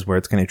on, is where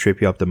it's going to trip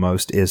you up the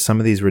most, is some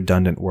of these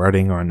redundant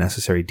wording or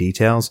unnecessary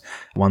details.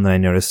 One that I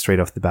noticed straight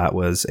off the bat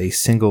was a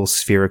single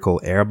spherical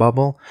air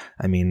bubble.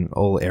 I mean,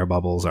 all air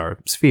bubbles are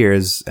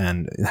spheres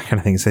and that kind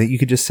of thing. So you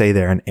could just say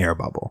they're an air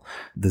bubble.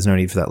 There's no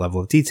need for that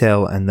level of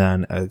detail. And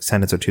then a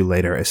sentence or two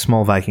later, a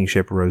small Viking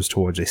ship rows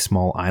towards a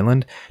small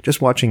island.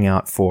 Just watching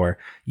out for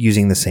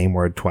using the same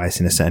word twice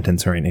in a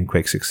sentence or in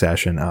quick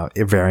succession,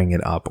 varying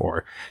it up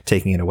or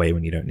taking it away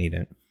when you don't need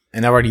it.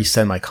 And I already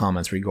said my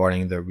comments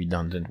regarding the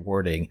redundant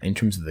wording in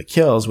terms of the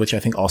kills, which I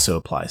think also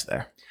applies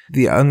there.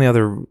 The only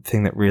other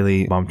thing that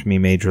really bumped me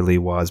majorly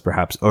was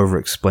perhaps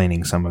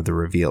over-explaining some of the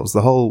reveals.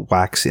 The whole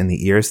wax in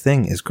the ears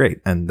thing is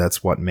great, and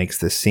that's what makes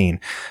this scene.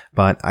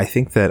 But I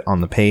think that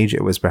on the page,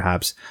 it was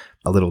perhaps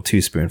a little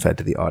too spoon-fed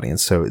to the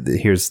audience. So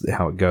here's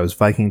how it goes.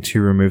 Viking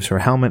 2 removes her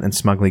helmet and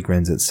smugly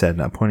grins at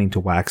Sedna, pointing to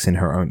wax in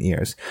her own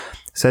ears.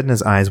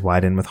 Sedna's eyes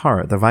widen with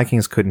horror. The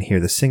Vikings couldn't hear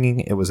the singing.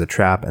 It was a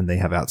trap, and they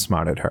have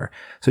outsmarted her.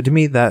 So to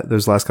me,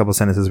 those last couple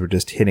sentences were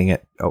just hitting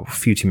it a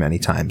few too many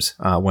times,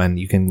 when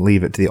you can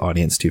leave it to the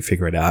audience to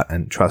figure it out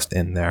and trust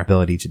in their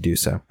ability to do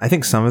so. I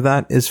think some of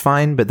that is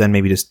fine, but then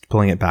maybe just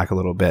pulling it back a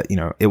little bit,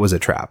 it was a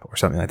trap or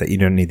something like that. You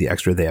don't need the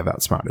extra they have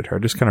outsmarted her.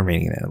 Just kind of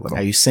reining it in a little.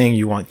 Are you saying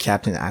you want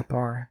Captain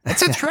Akbar?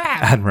 It's a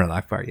trap! Admiral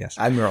Akbar, yes.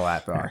 Admiral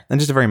Akbar. Yeah. And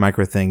just a very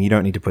micro thing. You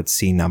don't need to put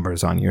C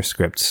numbers on your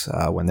scripts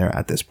when they're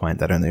at this point.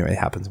 That only really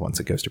happens once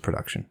it goes to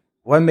production.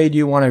 What made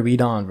you want to read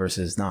on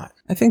versus not?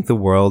 I think the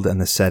world and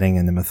the setting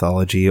and the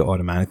mythology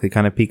automatically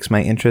kind of piques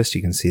my interest.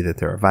 You can see that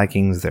there are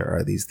Vikings, there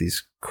are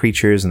these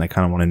creatures, and I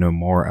kind of want to know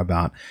more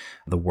about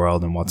the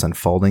world and what's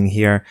unfolding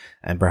here,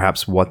 and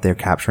perhaps what they're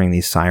capturing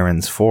these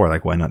sirens for.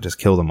 Like, why not just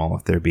kill them all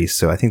if they're beasts?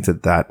 So I think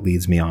that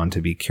leads me on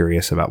to be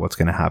curious about what's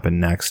going to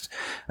happen next,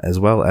 as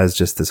well as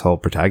just this whole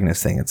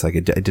protagonist thing. It's like,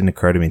 it didn't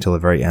occur to me until the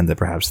very end that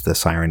perhaps the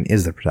siren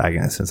is the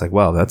protagonist. And it's like,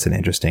 well, that's an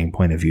interesting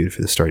point of view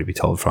for the story to be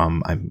told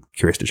from. I'm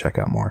curious to check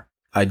out more.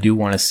 I do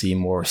want to see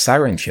more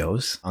siren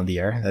shows on the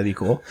air. That'd be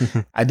cool.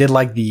 I did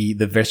like the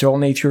visual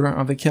nature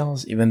of the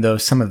kills, even though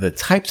some of the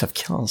types of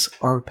kills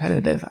are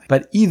repetitive.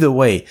 But either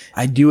way,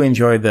 I do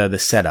enjoy the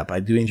setup. I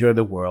do enjoy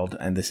the world.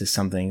 And this is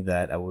something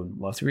that I would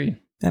love to read.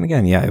 And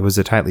again, yeah, it was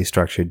a tightly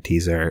structured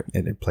teaser.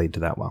 It played to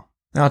that well.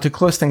 Now, to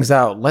close things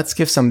out, let's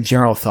give some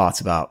general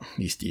thoughts about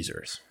these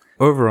teasers.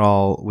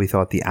 Overall, we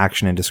thought the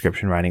action and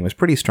description writing was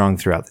pretty strong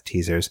throughout the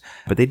teasers,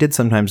 but they did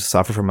sometimes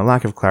suffer from a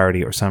lack of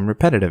clarity or some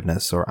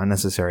repetitiveness or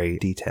unnecessary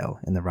detail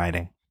in the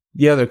writing.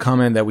 The other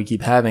comment that we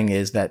keep having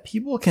is that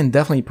people can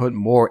definitely put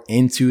more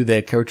into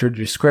their character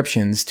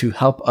descriptions to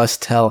help us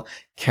tell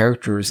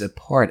characters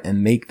apart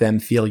and make them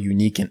feel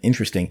unique and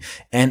interesting.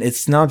 And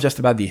it's not just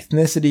about the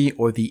ethnicity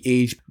or the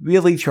age,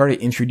 really try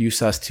to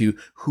introduce us to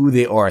who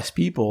they are as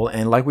people.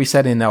 And like we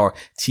said in our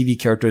TV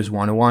Characters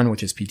 101,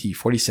 which is PT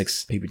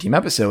 46 Paper Team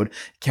episode,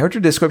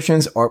 character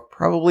descriptions are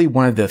probably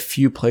one of the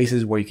few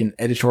places where you can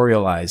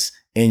editorialize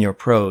in your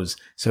prose.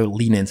 So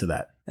lean into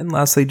that. And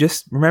lastly,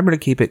 just remember to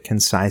keep it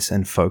concise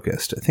and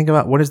focused. Think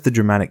about what is the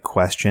dramatic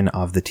question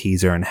of the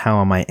teaser and how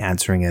am I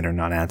answering it or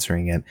not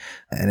answering it.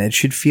 And it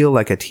should feel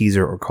like a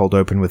teaser or cold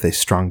open with a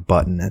strong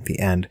button at the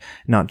end,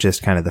 not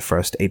just kind of the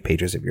first 8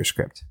 pages of your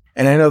script.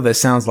 And I know that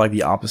sounds like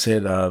the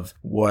opposite of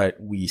what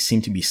we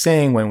seem to be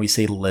saying when we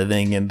say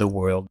living in the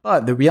world.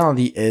 But the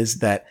reality is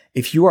that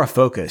if you are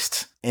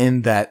focused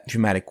in that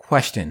dramatic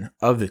question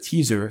of the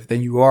teaser,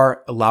 then you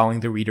are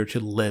allowing the reader to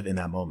live in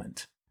that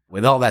moment.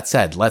 With all that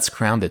said, let's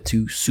crown the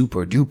 2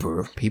 super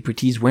duper Paper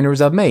Tees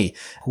winners of May,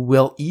 who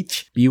will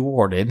each be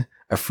awarded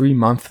a free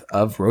month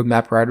of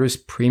Roadmap Writers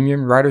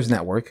Premium Writers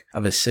Network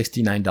of a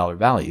 $69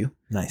 value.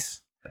 Nice.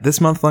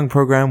 This month-long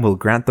program will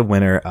grant the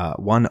winner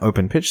one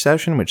open pitch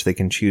session, which they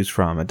can choose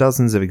from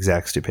dozens of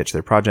execs to pitch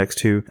their projects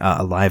to,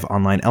 a live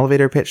online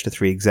elevator pitch to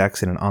 3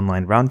 execs in an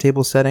online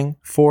roundtable setting,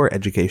 4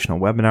 educational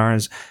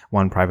webinars,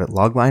 1 private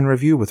logline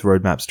review with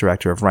Roadmap's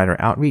Director of Writer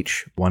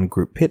Outreach, 1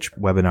 group pitch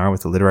webinar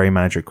with the literary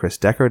manager Chris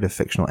Deckard of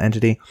Fictional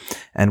Entity,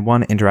 and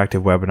 1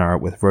 interactive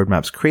webinar with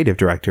Roadmap's Creative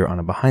Director on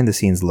a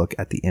behind-the-scenes look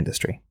at the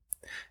industry.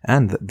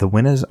 And the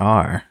winners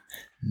are...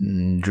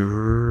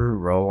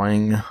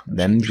 Rolling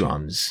them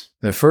drums.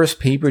 The first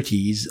Paper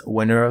Tees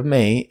winner of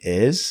May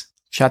is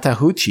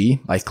Chattahoochee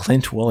by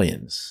Clint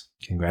Williams.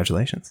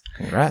 Congratulations.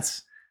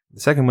 Congrats. The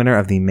second winner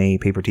of the May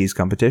Paper Tees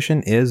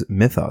competition is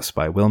Mythos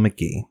by Will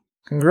McGee.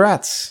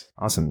 Congrats.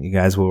 Awesome. You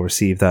guys will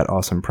receive that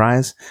awesome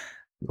prize.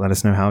 Let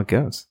us know how it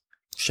goes.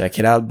 check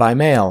it out by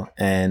mail.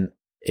 And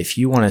if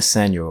you want to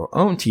send your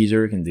own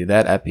teaser, you can do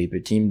that at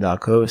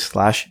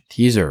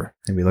paperteam.co/teaser.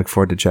 And we look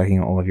forward to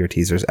checking all of your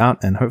teasers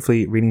out and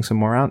hopefully reading some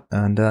more out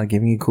and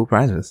giving you cool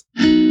prizes.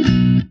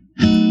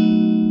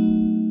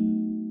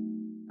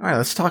 All right,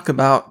 let's talk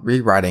about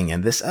rewriting.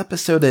 And this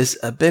episode is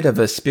a bit of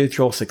a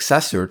spiritual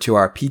successor to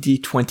our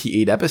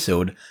PT28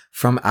 episode,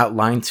 From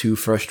Outline to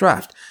First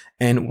Draft.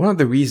 And one of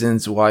the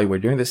reasons why we're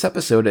doing this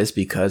episode is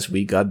because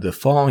we got the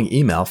following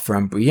email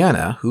from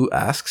Brianna, who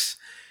asks,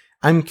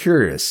 I'm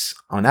curious,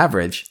 on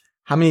average,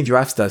 how many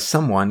drafts does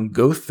someone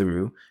go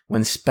through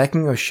when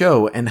speccing a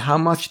show, and how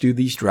much do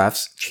these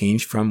drafts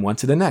change from one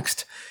to the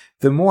next?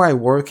 The more I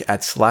work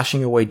at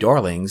slashing away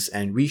darlings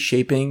and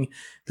reshaping,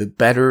 the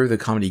better the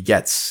comedy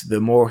gets, the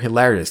more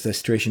hilarious the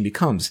situation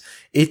becomes.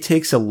 It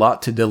takes a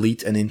lot to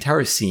delete an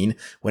entire scene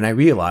when I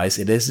realize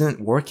it isn't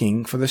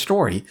working for the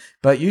story,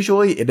 but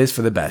usually it is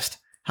for the best.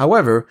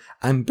 However,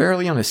 I'm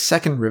barely on a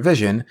second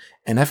revision,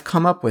 and I've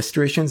come up with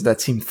situations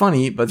that seem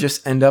funny but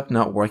just end up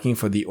not working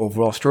for the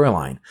overall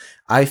storyline.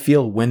 I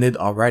feel winded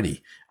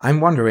already. I'm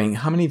wondering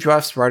how many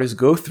drafts writers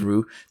go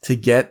through to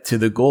get to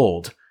the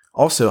gold.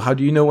 Also, how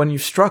do you know when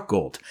you've struck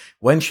gold?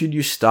 When should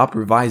you stop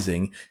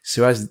revising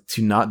so as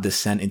to not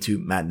descend into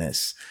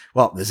madness?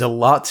 Well, there's a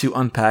lot to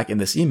unpack in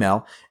this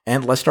email,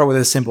 and let's start with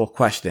a simple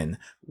question.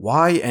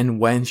 Why and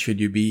when should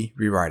you be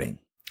rewriting?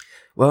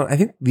 Well, I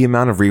think the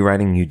amount of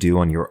rewriting you do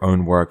on your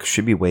own work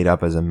should be weighed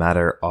up as a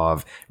matter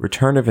of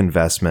return of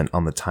investment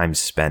on the time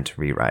spent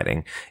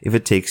rewriting. If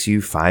it takes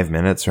you 5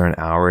 minutes or an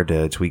hour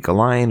to tweak a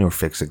line or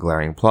fix a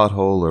glaring plot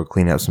hole or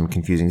clean up some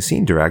confusing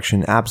scene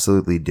direction,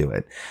 absolutely do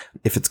it.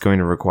 If it's going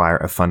to require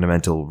a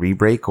fundamental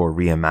rebreak or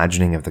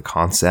reimagining of the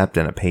concept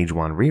and a page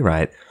one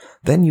rewrite,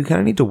 then you kind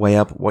of need to weigh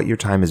up what your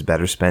time is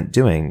better spent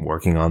doing,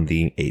 working on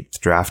the 8th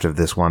draft of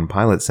this one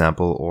pilot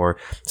sample or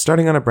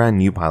starting on a brand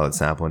new pilot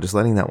sample and just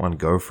letting that one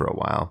go for a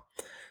while.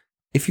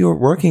 If you're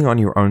working on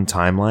your own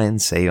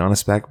timeline, say on a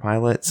spec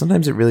pilot,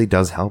 sometimes it really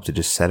does help to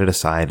just set it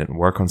aside and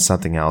work on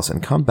something else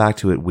and come back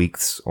to it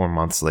weeks or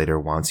months later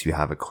once you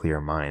have a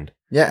clear mind.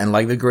 Yeah, and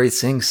like the great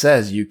saying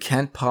says, you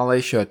can't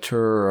polish a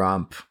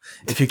trump.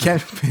 If you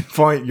can't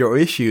pinpoint your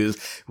issues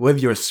with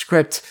your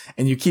script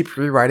and you keep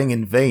rewriting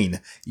in vain,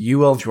 you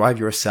will drive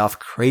yourself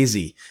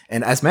crazy.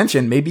 And as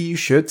mentioned, maybe you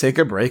should take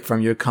a break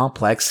from your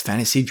complex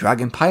fantasy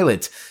dragon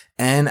pilot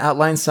and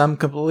outline some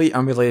completely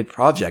unrelated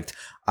project.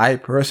 I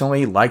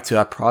personally like to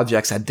have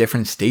projects at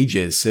different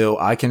stages so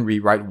I can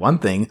rewrite one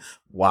thing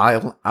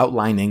while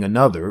outlining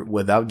another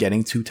without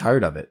getting too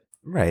tired of it.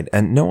 Right,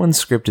 and no one's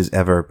script is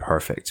ever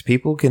perfect.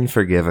 People can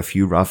forgive a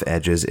few rough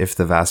edges if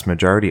the vast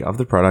majority of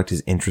the product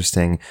is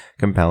interesting,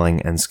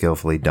 compelling, and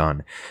skillfully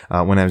done.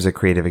 When I was a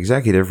creative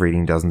executive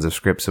reading dozens of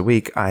scripts a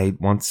week, I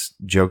once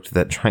joked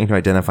that trying to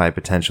identify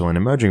potential in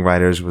emerging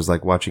writers was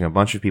like watching a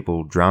bunch of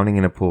people drowning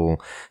in a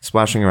pool,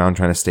 splashing around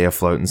trying to stay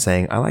afloat and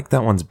saying, I like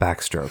that one's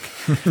backstroke.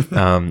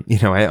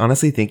 I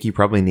honestly think you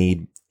probably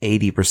need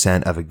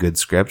 80% of a good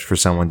script for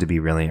someone to be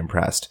really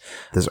impressed.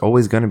 There's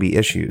always going to be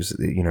issues.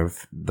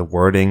 The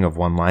wording of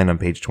one line on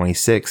page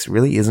 26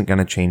 really isn't going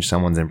to change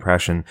someone's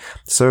impression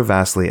so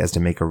vastly as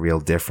to make a real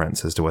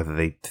difference as to whether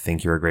they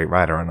think you're a great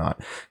writer or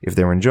not. If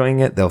they were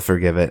enjoying it, they'll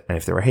forgive it. And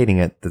if they were hating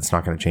it, that's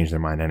not going to change their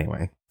mind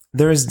anyway.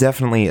 There is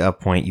definitely a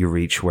point you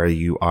reach where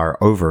you are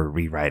over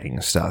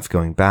rewriting stuff,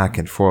 going back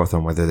and forth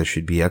on whether there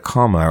should be a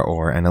comma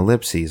or an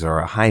ellipses or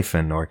a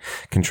hyphen or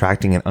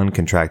contracting and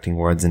uncontracting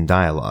words in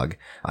dialogue.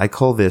 I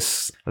call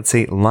this, let's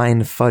say,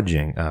 line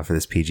fudging for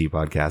this PG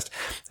podcast.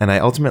 And I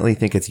ultimately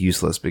think it's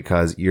useless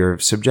because your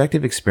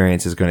subjective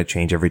experience is going to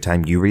change every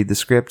time you read the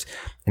script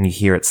and you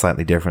hear it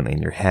slightly differently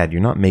in your head. You're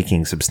not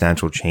making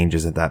substantial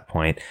changes at that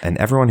point, and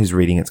everyone who's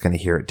reading it's going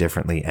to hear it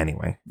differently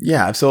anyway.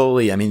 Yeah,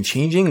 absolutely. I mean,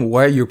 changing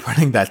where you're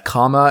putting that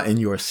comma in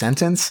your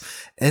sentence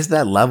is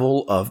that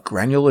level of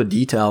granular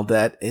detail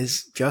that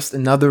is just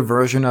another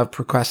version of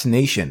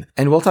procrastination.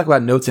 And we'll talk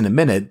about notes in a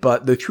minute,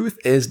 but the truth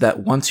is that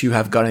once you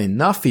have gotten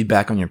enough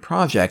feedback on your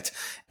project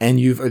and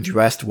you've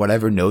addressed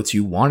whatever notes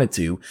you wanted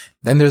to,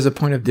 then there's a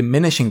point of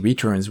diminishing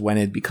returns when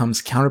it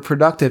becomes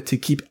counterproductive to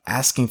keep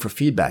asking for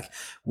feedback.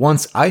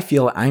 Once I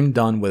feel I'm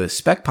done with a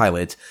spec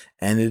pilot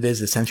and it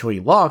is essentially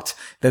locked,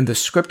 then the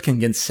script can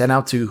get sent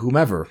out to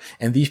whomever,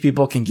 and these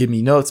people can give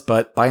me notes,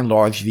 but by and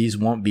large, these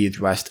won't be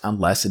addressed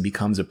unless it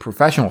becomes a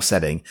professional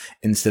setting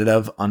instead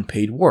of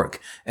unpaid work.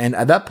 And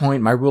at that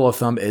point, my rule of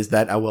thumb is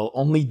that I will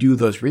only do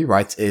those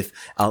rewrites if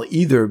I'll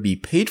either be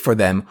paid for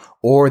them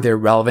or they're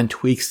relevant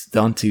tweaks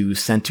done to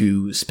send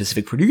to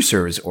specific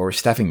producers or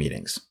staffing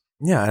meetings.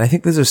 Yeah, and I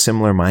think there's a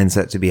similar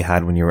mindset to be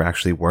had when you're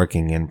actually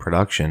working in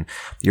production.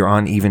 You're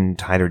on even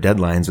tighter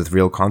deadlines with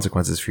real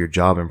consequences for your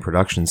job and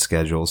production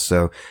schedules.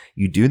 So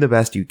you do the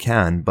best you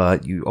can,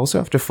 but you also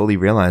have to fully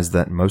realize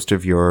that most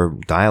of your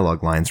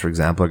dialogue lines, for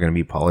example, are going to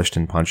be polished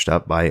and punched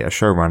up by a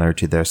showrunner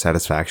to their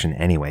satisfaction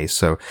anyway.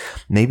 So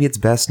maybe it's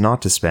best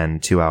not to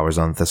spend 2 hours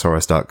on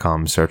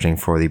thesaurus.com searching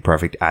for the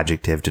perfect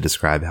adjective to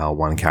describe how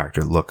one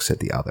character looks at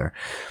the other.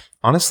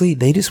 Honestly,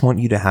 they just want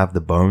you to have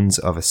the bones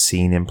of a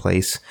scene in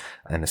place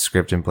and a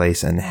script in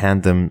place and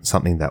hand them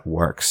something that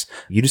works.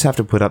 You just have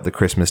to put up the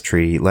Christmas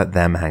tree, let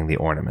them hang the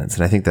ornaments.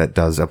 And I think that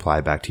does apply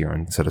back to your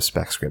own sort of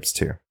spec scripts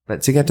too.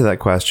 But to get to that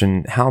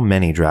question, how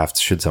many drafts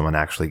should someone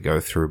actually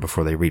go through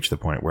before they reach the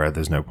point where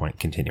there's no point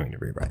continuing to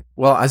rewrite?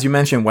 Well, as you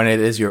mentioned, when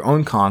it is your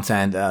own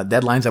content,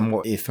 deadlines are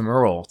more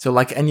ephemeral. So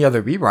like any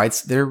other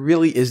rewrites, there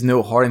really is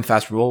no hard and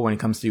fast rule when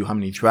it comes to how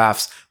many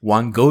drafts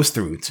one goes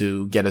through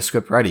to get a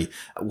script ready.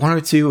 1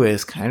 or 2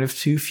 is kind of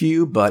too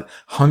few, but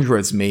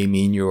hundreds may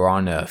mean you're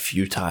on a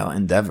futile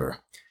endeavor.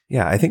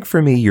 Yeah, I think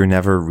for me, you're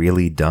never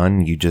really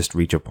done. You just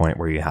reach a point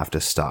where you have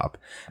to stop.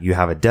 You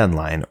have a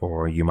deadline,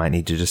 or you might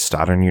need to just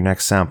start on your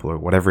next sample, or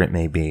whatever it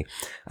may be.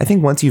 I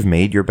think once you've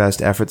made your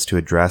best efforts to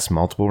address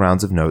multiple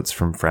rounds of notes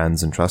from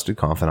friends and trusted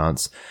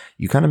confidants,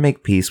 you kind of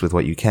make peace with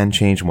what you can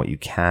change and what you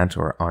can't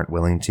or aren't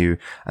willing to,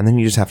 and then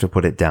you just have to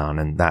put it down,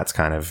 and that's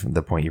kind of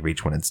the point you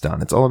reach when it's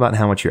done. It's all about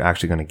how much you're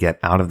actually going to get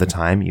out of the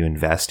time you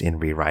invest in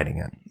rewriting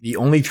it. The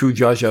only true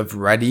judge of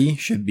ready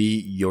should be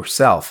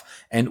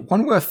yourself. And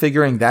one way of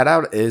figuring that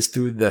out is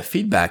through the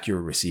feedback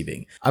you're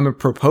receiving. I'm a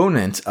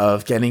proponent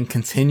of getting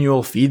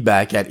continual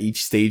feedback at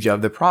each stage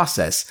of the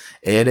process.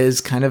 It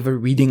is kind of a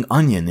reading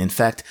onion. In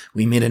fact,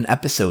 we made an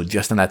episode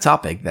just on that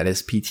topic, that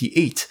is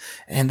PT8.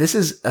 And this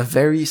is a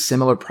very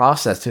similar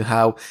process to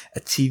how a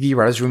TV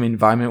writer's room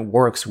environment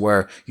works,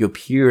 where your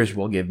peers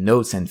will give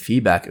notes and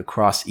feedback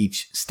across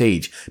each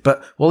stage.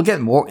 But we'll get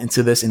more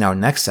into this in our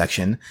next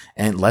section,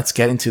 and let's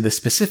get into the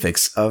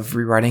specifics of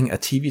rewriting a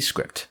TV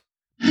script.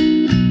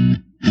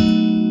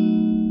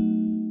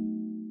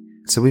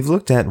 So we've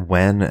looked at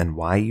when and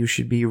why you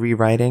should be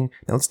rewriting.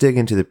 Now let's dig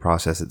into the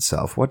process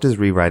itself. What does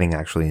rewriting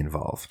actually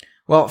involve?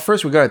 Well,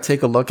 first we got to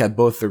take a look at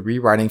both the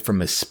rewriting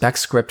from a spec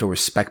script or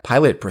spec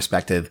pilot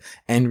perspective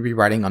and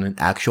rewriting on an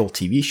actual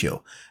TV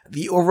show.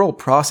 The overall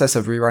process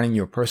of rewriting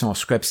your personal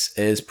scripts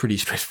is pretty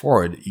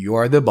straightforward. You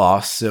are the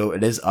boss, so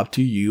it is up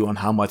to you on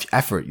how much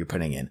effort you're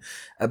putting in.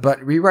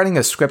 But rewriting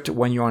a script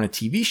when you're on a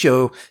TV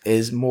show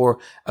is more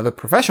of a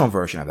professional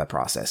version of that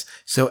process.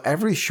 So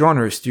every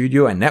showrunner,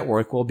 studio, and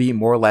network will be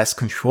more or less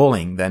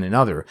controlling than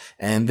another.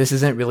 And this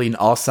isn't really an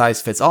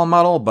all-size-fits-all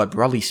model, but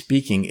broadly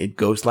speaking, it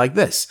goes like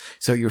this.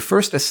 So you're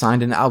first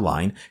assigned an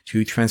outline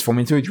to transform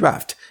into a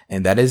draft,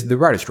 and that is the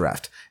writer's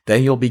draft.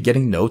 Then you'll be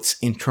getting notes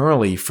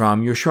internally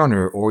from your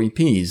showrunner or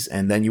EPs,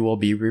 and then you will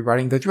be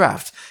rewriting the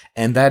draft.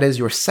 And that is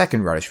your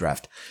second writer's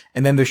draft.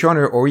 And then the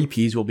showrunner or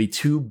EPs will be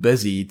too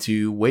busy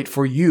to wait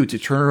for you to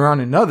turn around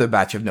another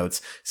batch of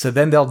notes, so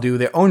then they'll do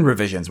their own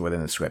revisions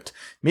within the script.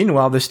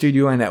 Meanwhile, the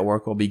studio and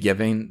network will be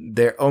giving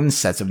their own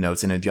sets of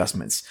notes and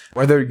adjustments.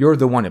 Whether you're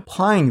the one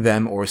applying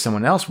them or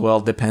someone else will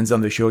depends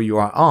on the show you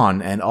are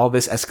on, and all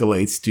this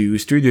escalates to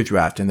studio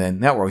draft and then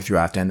network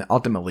draft, and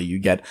ultimately you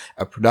get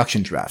a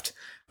production draft.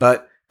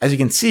 But as you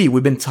can see,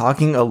 we've been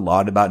talking a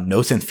lot about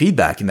notes and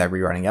feedback in that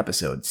rewriting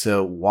episode.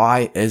 So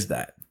why is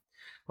that?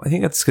 Well, I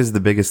think that's because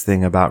the biggest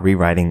thing about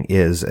rewriting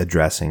is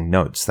addressing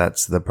notes.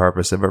 That's the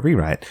purpose of a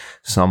rewrite.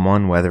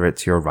 Someone, whether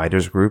it's your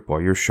writer's group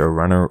or your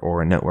showrunner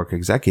or a network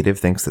executive,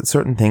 thinks that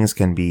certain things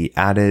can be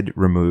added,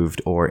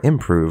 removed, or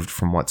improved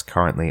from what's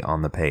currently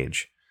on the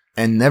page.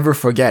 And never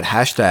forget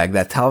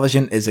that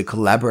television is a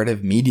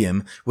collaborative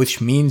medium, which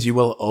means you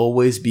will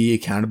always be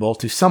accountable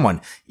to someone.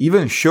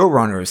 Even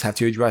showrunners have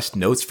to address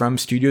notes from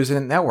studios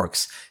and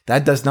networks.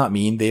 That does not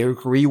mean they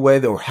agree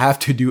with or have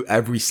to do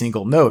every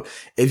single note.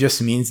 It just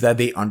means that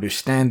they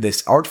understand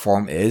this art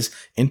form is,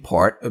 in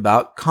part,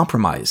 about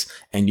compromise.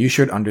 And you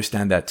should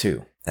understand that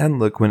too. And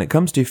look, when it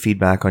comes to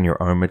feedback on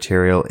your own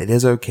material, it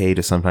is okay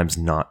to sometimes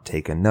not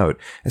take a note,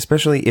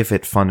 especially if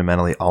it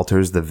fundamentally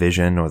alters the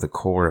vision or the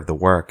core of the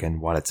work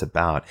and what it's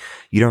about.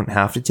 You don't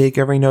have to take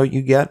every note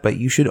you get, but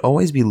you should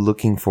always be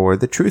looking for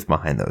the truth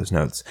behind those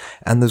notes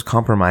and those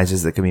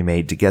compromises that can be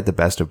made to get the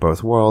best of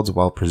both worlds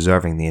while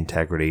preserving the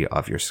integrity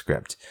of your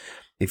script.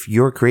 If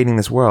you're creating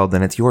this world,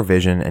 then it's your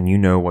vision and you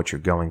know what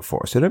you're going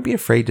for. So don't be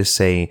afraid to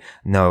say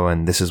no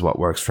and this is what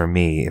works for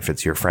me if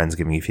it's your friends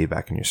giving you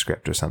feedback in your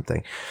script or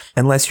something.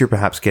 Unless you're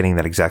perhaps getting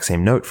that exact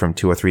same note from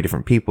 2 or 3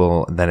 different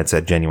people, then it's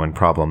a genuine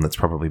problem that's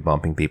probably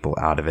bumping people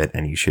out of it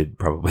and you should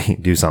probably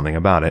do something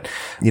about it.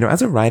 You know,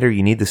 as a writer,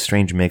 you need this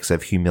strange mix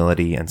of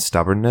humility and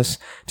stubbornness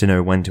to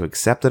know when to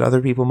accept that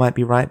other people might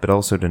be right, but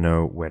also to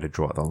know where to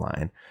draw the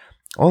line.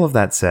 All of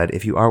that said,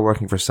 if you are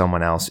working for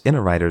someone else in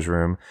a writer's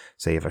room,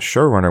 say if a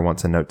showrunner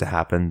wants a note to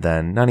happen,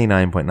 then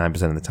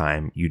 99.9% of the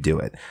time you do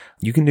it.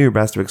 You can do your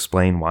best to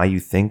explain why you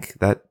think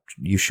that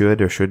you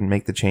should or shouldn't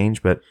make the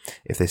change, but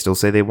if they still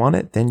say they want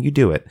it, then you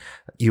do it.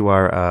 You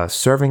are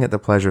serving at the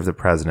pleasure of the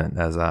president,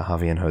 as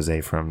Javi and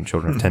Jose from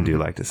Children of Tendu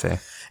like to say.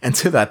 And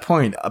to that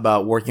point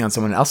about working on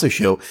someone else's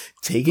show,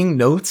 taking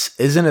notes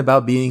isn't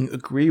about being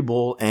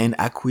agreeable and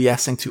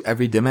acquiescing to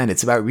every demand.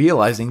 It's about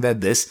realizing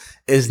that this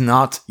is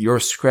not your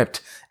script.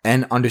 moment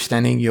and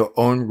understanding your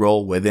own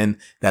role within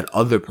that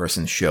other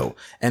person's show.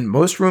 And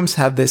most rooms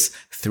have this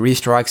 3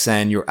 strikes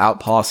and you're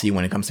out policy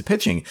when it comes to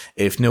pitching.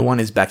 If no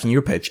one is backing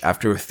your pitch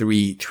after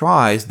 3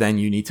 tries, then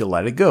you need to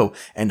let it go.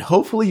 And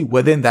hopefully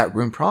within that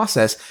room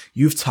process,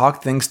 you've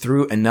talked things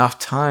through enough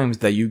times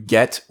that you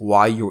get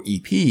why your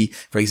EP,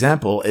 for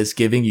example, is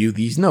giving you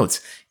these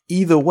notes.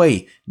 Either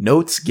way,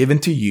 notes given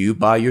to you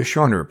by your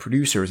showrunner,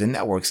 producers, and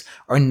networks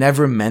are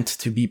never meant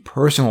to be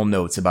personal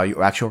notes about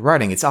your actual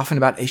writing. It's often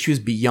about issues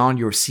beyond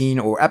your scene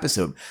or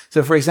episode.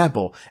 So for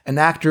example, an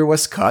actor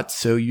was cut,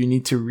 so you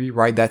need to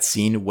rewrite that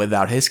scene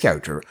without his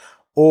character.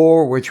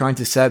 Or we're trying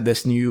to set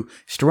this new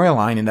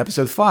storyline in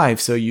episode 5,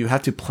 so you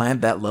have to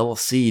plant that little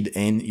seed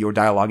in your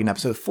dialogue in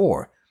episode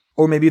 4.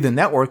 Or maybe the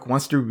network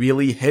wants to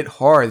really hit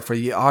hard for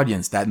the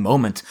audience that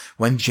moment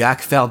when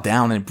Jack fell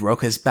down and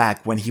broke his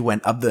back when he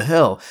went up the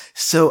hill.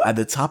 So at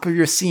the top of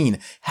your scene,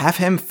 have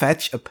him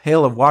fetch a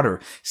pail of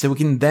water so we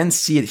can then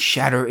see it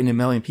shatter in a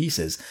million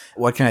pieces.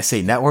 What can I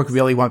say? Network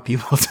really want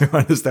people to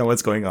understand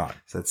what's going on.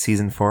 Is that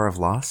season 4 of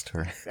Lost?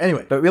 Or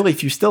Anyway, but really,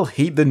 if you still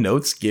hate the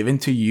notes given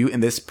to you in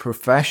this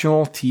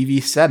professional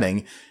TV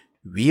setting,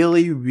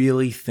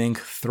 really think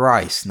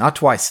thrice, not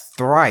twice,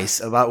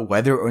 thrice about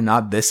whether or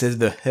not this is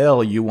the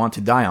hill you want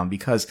to die on,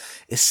 because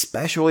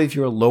especially if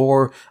you're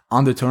lower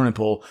on the totem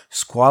pole,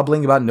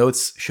 squabbling about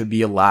notes should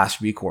be a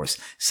last recourse.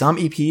 Some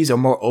EPs are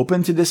more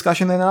open to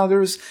discussion than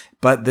others,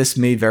 but this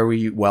may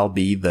very well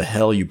be the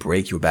hill you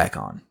break your back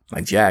on,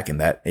 like Jack in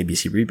that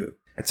ABC reboot.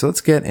 So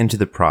let's get into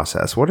the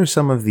process. What are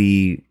some of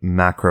the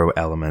macro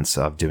elements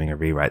of doing a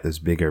rewrite, those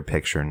bigger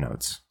picture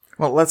notes?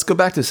 Well, let's go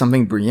back to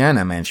something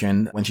Brianna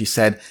mentioned when she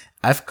said,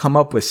 I've come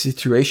up with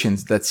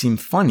situations that seem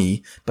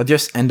funny, but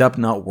just end up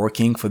not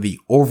working for the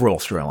overall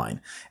storyline.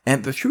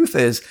 And the truth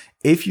is,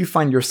 if you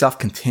find yourself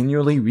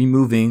continually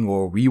removing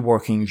or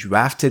reworking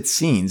drafted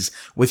scenes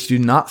which do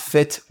not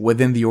fit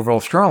within the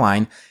overall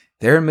storyline,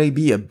 there may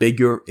be a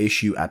bigger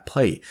issue at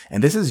play.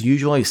 And this is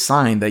usually a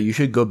sign that you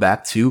should go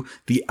back to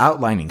the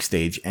outlining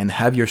stage and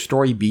have your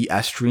story be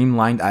as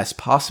streamlined as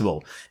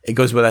possible. It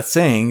goes without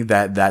saying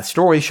that that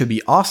story should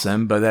be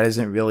awesome, but that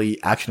isn't really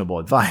actionable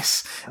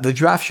advice. The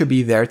draft should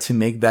be there to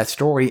make that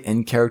story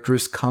and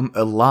characters come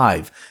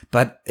alive.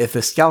 But if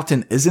the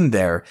skeleton isn't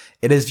there,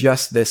 it is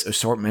just this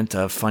assortment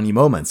of funny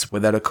moments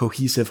without a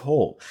cohesive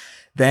whole.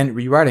 Then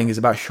rewriting is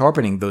about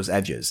sharpening those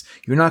edges.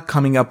 You're not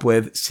coming up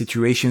with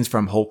situations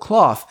from whole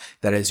cloth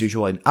that is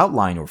usually an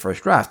outline or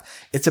first draft.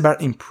 It's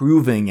about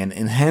improving and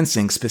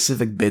enhancing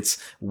specific bits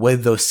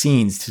with those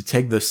scenes to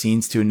take those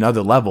scenes to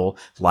another level,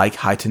 like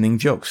heightening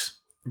jokes.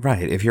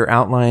 Right. If your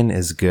outline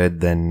is good,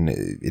 then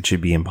it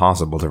should be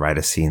impossible to write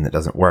a scene that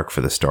doesn't work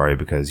for the story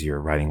because you're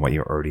writing what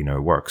you already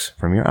know works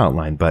from your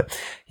outline. But,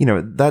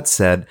 that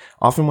said,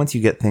 often once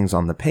you get things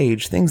on the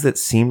page, things that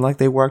seem like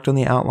they worked on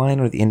the outline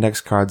or the index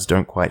cards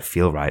don't quite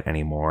feel right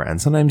anymore. And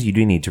sometimes you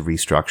do need to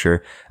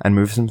restructure and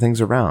move some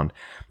things around.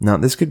 Now,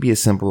 this could be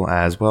as simple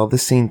as, well,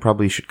 this scene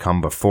probably should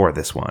come before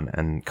this one,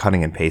 and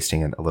cutting and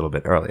pasting it a little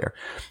bit earlier.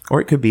 Or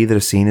it could be that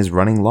a scene is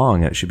running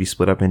long and it should be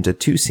split up into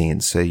 2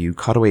 scenes, so you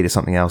cut away to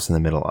something else in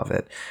the middle of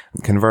it.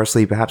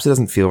 Conversely, perhaps it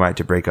doesn't feel right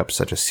to break up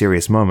such a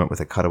serious moment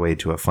with a cutaway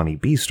to a funny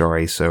B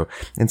story, so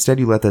instead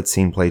you let that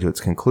scene play to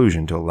its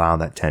conclusion to allow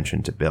that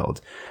tension to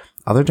build.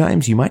 Other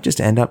times, you might just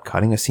end up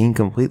cutting a scene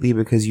completely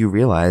because you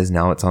realize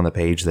now it's on the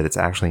page that it's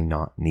actually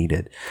not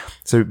needed.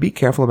 So be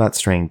careful about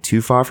straying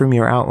too far from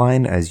your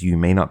outline, as you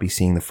may not be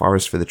seeing the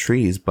forest for the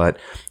trees, but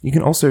you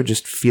can also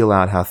just feel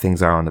out how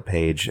things are on the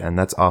page, and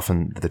that's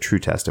often the true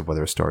test of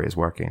whether a story is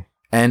working.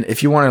 And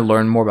if you want to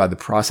learn more about the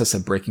process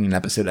of breaking an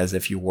episode as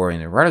if you were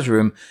in a writer's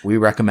room, we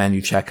recommend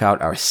you check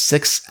out our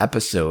 6th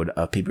episode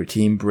of Paper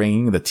Team,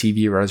 bringing the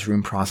TV writer's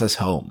room process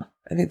home.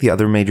 I think the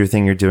other major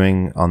thing you're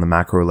doing on the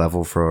macro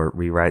level for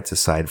rewrites,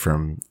 aside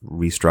from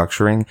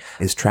restructuring,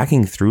 is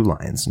tracking through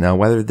lines. Now,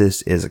 whether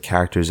this is a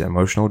character's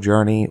emotional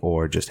journey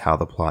or just how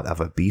the plot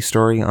of a B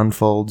story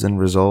unfolds and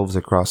resolves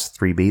across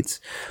 3 beats,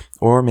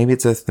 or maybe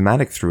it's a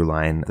thematic through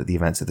line that the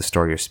events of the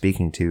story you're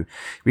speaking to,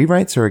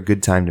 rewrites are a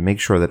good time to make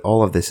sure that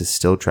all of this is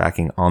still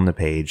tracking on the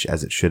page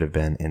as it should have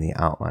been in the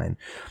outline.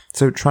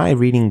 So try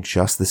reading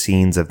just the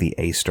scenes of the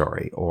A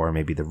story, or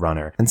maybe the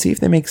runner, and see if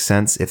they make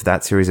sense if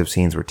that series of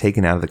scenes were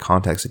taken out of the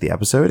context of the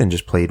episode and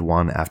just played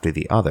one after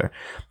the other.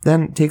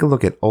 Then take a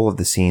look at all of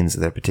the scenes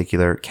that a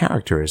particular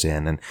character is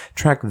in and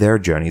track their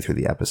journey through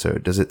the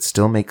episode. Does it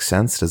still make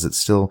sense? Does it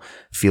still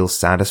feel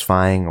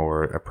satisfying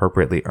or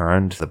appropriately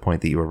earned to the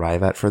point that you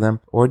arrive at for them?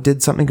 Or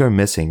did something go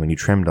missing when you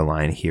trimmed a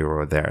line here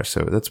or there?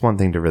 So that's one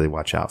thing to really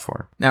watch out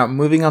for. Now,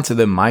 moving on to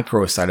the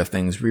micro side of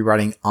things,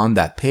 rewriting on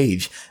that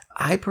page,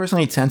 I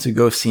personally tend to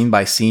go scene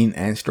by scene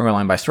and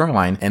storyline by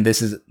storyline, and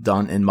this is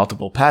done in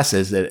multiple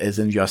passes. It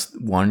isn't just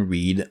one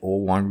read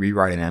or one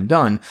rewrite and I'm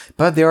done,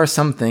 but there are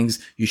some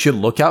things you should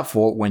look out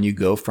for when you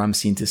go from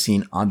scene to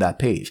scene on that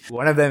page.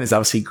 One of them is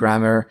obviously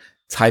grammar,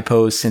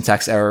 typos,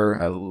 syntax error.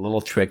 A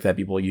little trick that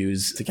people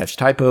use to catch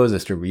typos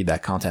is to read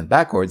that content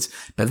backwards,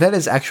 but that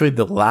is actually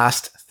the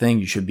last thing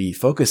you should be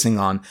focusing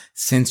on,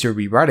 since your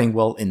rewriting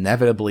will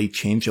inevitably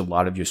change a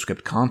lot of your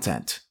script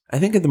content. I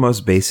think at the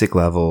most basic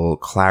level,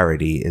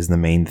 clarity is the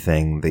main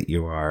thing that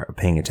you are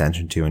paying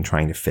attention to and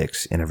trying to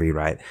fix in a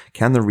rewrite.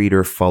 Can the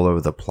reader follow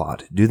the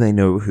plot? Do they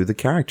know who the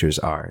characters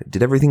are?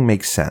 Did everything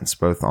make sense,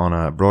 both on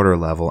a broader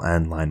level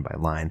and line by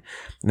line?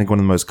 I think one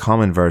of the most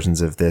common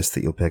versions of this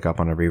that you'll pick up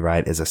on a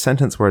rewrite is a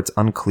sentence where it's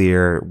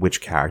unclear which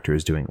character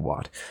is doing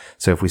what.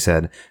 So if we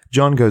said,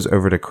 John goes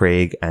over to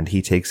Craig and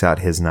he takes out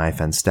his knife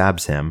and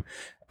stabs him,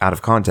 out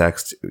of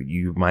context,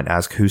 you might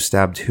ask who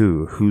stabbed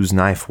who, whose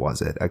knife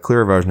was it? A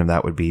clearer version of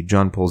that would be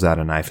John pulls out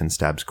a knife and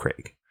stabs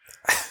Craig.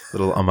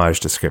 Little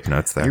homage to script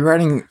notes there. You're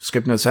writing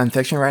script notes fan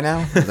fiction right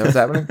now? Is that what's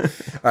happening?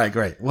 All right,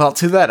 great. Well,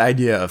 to that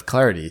idea of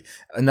clarity,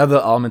 another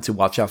element to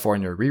watch out for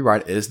in your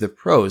rewrite is the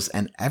prose,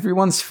 and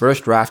everyone's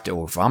first draft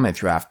or vomit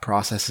draft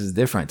process is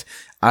different.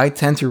 I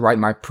tend to write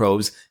my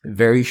prose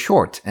very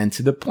short and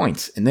to the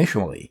point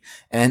initially.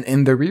 And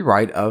in the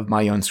rewrite of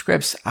my own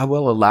scripts, I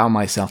will allow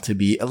myself to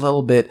be a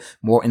little bit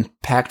more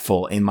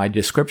impactful in my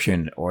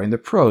description or in the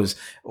prose,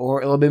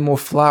 or a little bit more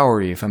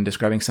flowery if I'm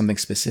describing something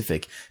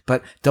specific.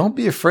 But don't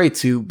be afraid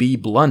to be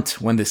blunt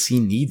when the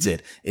scene needs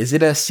it. Is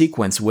it a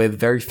sequence with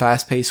very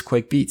fast-paced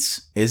quick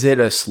beats? Is it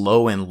a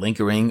slow and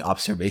lingering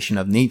observation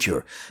of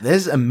nature?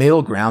 There's a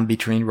middle ground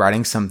between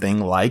writing something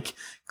like,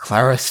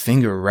 Clara's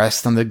finger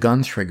rests on the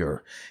gun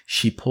trigger.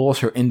 She pulls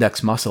her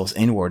index muscles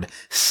inward,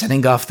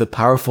 setting off the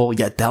powerful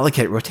yet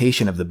delicate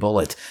rotation of the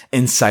bullet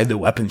inside the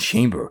weapon's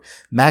chamber.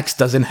 Max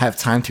doesn't have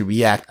time to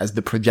react as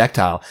the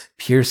projectile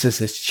pierces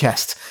his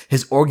chest,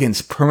 his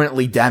organs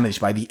permanently damaged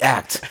by the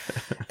act.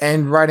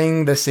 And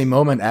writing the same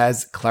moment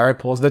as Clara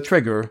pulls the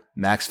trigger,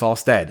 Max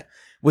falls dead.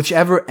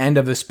 Whichever end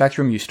of the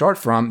spectrum you start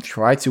from,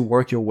 try to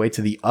work your way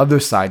to the other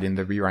side in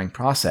the rewriting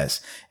process.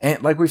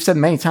 And like we've said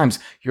many times,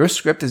 your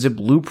script is a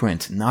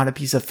blueprint, not a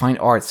piece of fine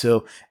art,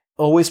 so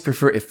always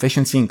prefer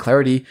efficiency and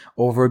clarity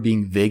over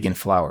being vague and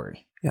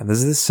flowery. Yeah,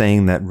 there's this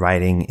saying that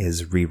writing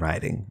is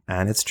rewriting,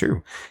 and it's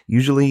true.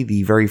 Usually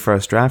the very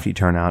first draft you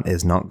turn out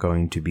is not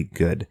going to be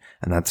good,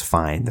 and that's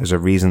fine. There's a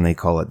reason they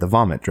call it the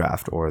vomit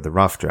draft or the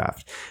rough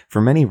draft. For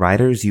many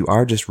writers, you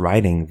are just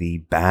writing the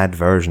bad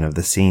version of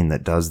the scene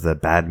that does the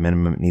bad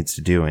minimum it needs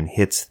to do and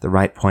hits the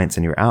right points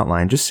in your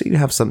outline just so you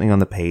have something on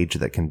the page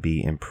that can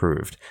be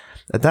improved.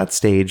 At that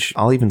stage,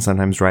 I'll even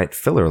sometimes write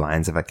filler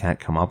lines if I can't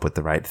come up with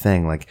the right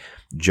thing, like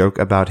joke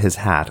about his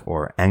hat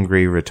or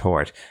angry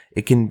retort.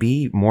 It can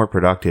be more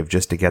productive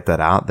just to get that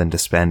out than to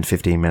spend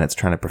 15 minutes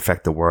trying to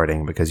perfect the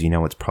wording because you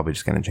know it's probably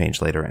just going to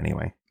change later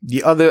anyway.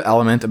 The other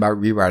element about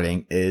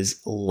rewriting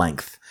is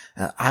length.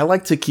 I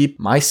like to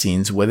keep my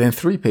scenes within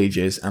 3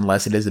 pages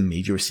unless it is a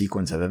major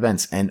sequence of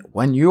events. And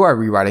when you are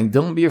rewriting,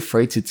 don't be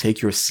afraid to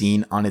take your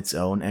scene on its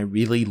own and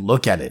really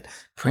look at it.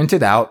 Print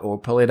it out or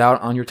pull it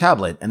out on your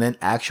tablet and then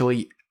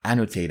actually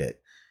annotate it.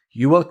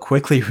 You will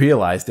quickly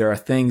realize there are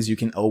things you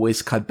can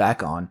always cut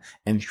back on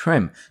and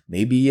trim.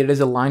 Maybe it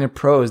is a line of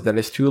prose that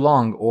is too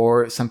long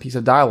or some piece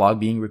of dialogue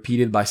being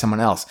repeated by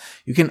someone else.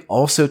 You can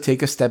also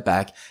take a step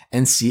back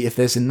and see if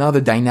there's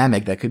another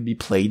dynamic that could be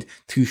played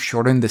to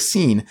shorten the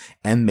scene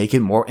and make it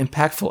more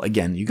impactful.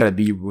 Again, you gotta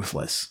be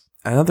ruthless.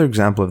 Another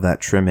example of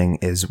that trimming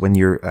is when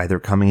you're either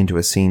coming into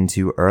a scene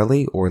too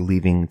early or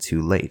leaving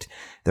too late.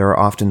 There are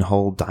often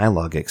whole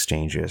dialogue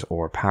exchanges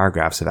or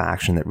paragraphs of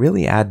action that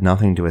really add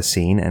nothing to a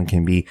scene and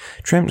can be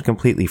trimmed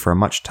completely for a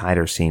much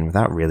tighter scene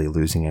without really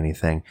losing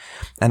anything.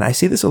 And I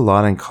see this a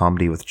lot in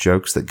comedy with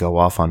jokes that go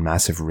off on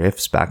massive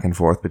riffs back and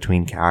forth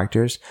between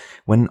characters,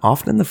 when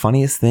often the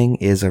funniest thing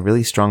is a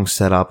really strong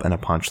setup and a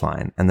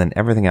punchline, and then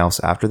everything else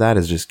after that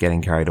is just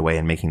getting carried away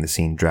and making the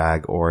scene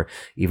drag, or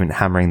even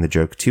hammering the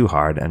joke too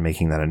hard and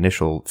making that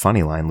initial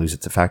funny line lose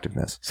its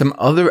effectiveness. Some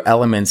other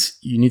elements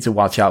you need to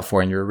watch out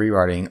for in your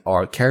rewriting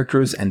are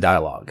characters and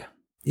dialogue.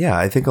 Yeah,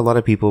 I think a lot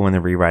of people when they're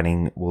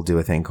rewriting will do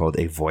a thing called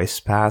a voice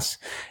pass.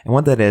 And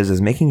what that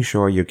is making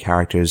sure your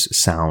characters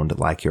sound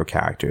like your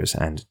characters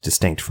and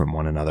distinct from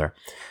one another.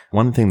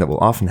 One thing that will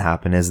often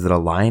happen is that a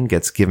line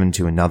gets given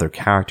to another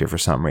character for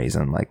some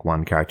reason, like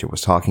one character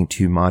was talking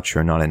too much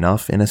or not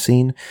enough in a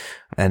scene,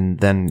 and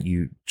then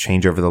you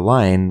change over the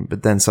line,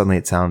 but then suddenly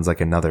it sounds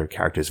like another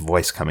character's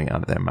voice coming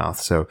out of their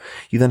mouth. So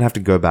you then have to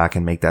go back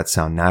and make that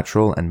sound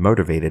natural and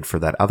motivated for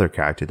that other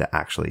character to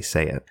actually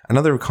say it.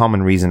 Another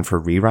common reason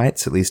for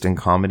rewrites, at least in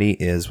comedy,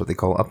 is what they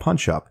call a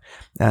punch-up.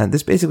 And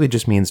this basically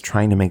just means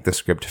trying to make the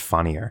script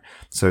funnier.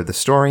 So the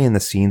story and the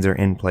scenes are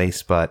in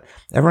place, but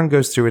everyone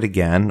goes through it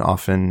again,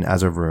 often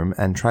as a room,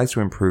 and tries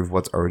to improve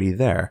what's already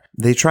there.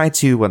 They try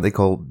to, what they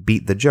call,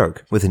 beat the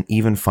joke with an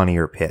even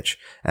funnier pitch.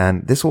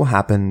 And this will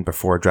happen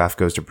before a draft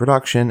goes to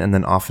production, and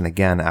then often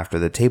again after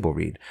the table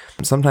read.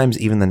 Sometimes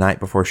even the night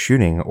before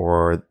shooting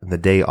or the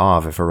day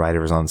of if a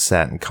writer is on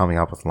set and coming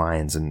up with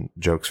lines and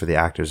jokes for the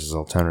actors as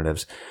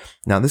alternatives.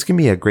 Now, this can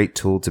be a great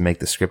tool to make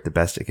the script the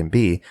best it can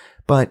be,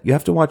 but you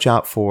have to watch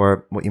out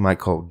for what you might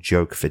call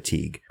joke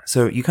fatigue.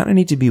 So you kind of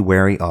need to be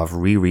wary of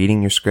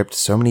rereading your script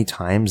so many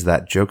times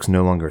that jokes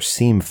no longer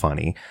seem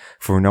funny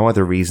for no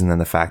other reason than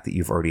the fact that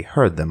you've already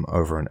heard them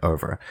over and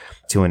over.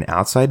 To an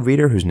outside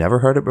reader who's never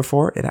heard it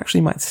before, it actually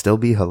might still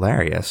be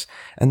hilarious.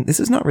 And this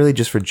is not really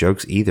just for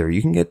jokes either.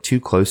 You can get too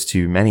close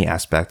to many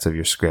aspects of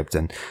your script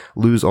and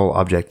lose all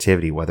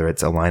objectivity, whether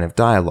it's a line of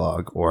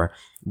dialogue or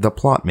the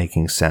plot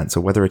making sense,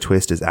 or whether a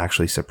twist is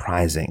actually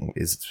surprising,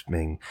 is it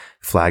being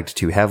flagged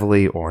too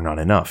heavily or not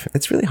enough.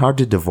 It's really hard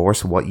to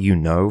divorce what you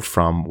know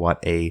from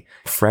what a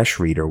fresh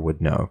reader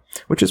would know,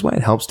 which is why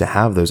it helps to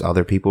have those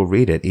other people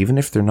read it, even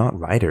if they're not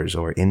writers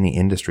or in the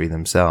industry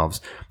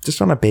themselves,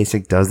 just on a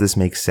basic does this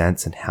make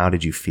sense and how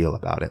did you feel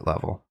about it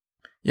level.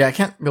 Yeah, I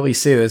can't really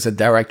say there's a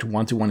direct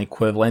one-to-one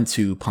equivalent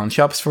to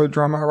punch-ups for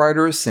drama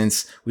writers,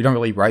 since we don't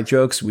really write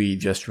jokes, we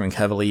just drink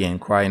heavily and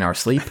cry in our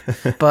sleep.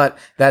 But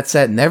that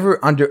said, never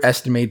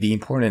underestimate the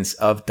importance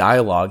of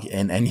dialogue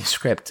in any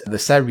script. The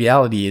sad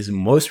reality is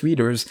most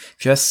readers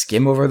just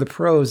skim over the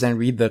prose and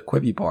read the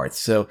quippy parts,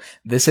 so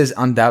this is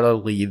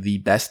undoubtedly the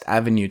best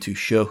avenue to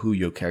show who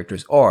your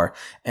characters are.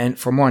 And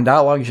for more on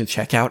dialogue, you should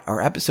check out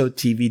our episode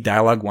TV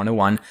Dialogue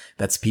 101,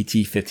 that's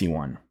PT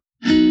 51.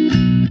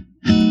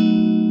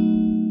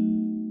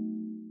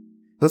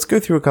 Let's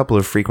go through a couple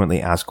of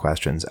frequently asked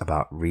questions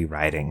about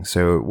rewriting.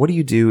 So what do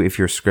you do if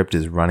your script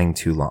is running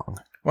too long?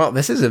 Well,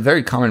 this is a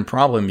very common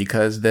problem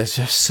because there's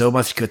just so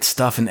much good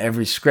stuff in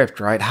every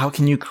script, right? How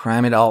can you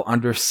cram it all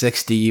under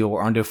 60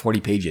 or under 40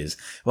 pages?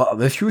 Well,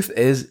 the truth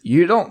is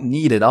you don't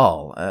need it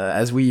all.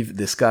 As we've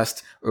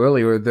discussed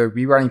earlier, the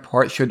rewriting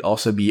part should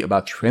also be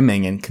about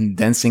trimming and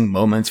condensing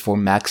moments for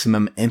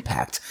maximum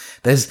impact.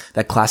 There's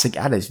that classic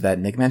adage that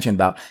Nick mentioned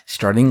about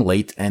starting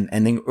late and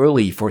ending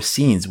early for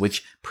scenes,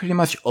 which pretty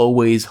much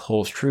always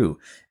holds true.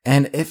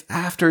 And if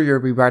after your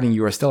rewriting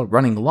you are still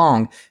running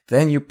long,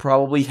 then you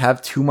probably have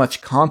too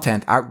much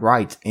content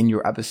outright in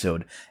your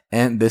episode.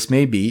 And this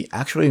may be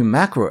actually a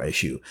macro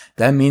issue.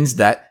 That means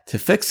that to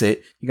fix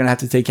it, you're going to have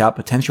to take out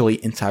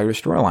potentially entire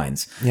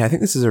storylines. Yeah, I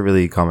think this is a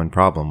really common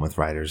problem with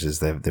writers is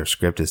that their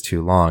script is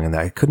too long and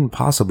that I couldn't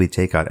possibly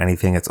take out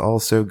anything. It's all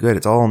so good.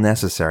 It's all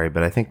necessary.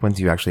 But I think once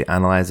you actually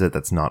analyze it,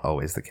 that's not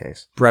always the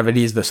case.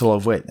 Brevity is the soul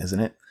of wit, isn't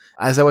it?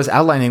 As I was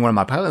outlining one of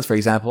my pilots, for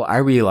example, I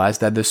realized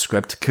that the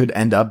script could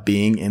end up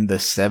being in the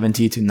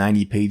 70 to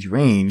 90 page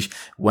range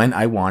when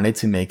I wanted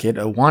to make it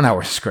a 1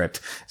 hour script.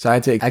 So I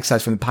had to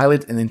excise from the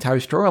pilot an entire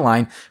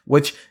storyline,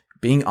 which,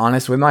 being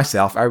honest with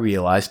myself, I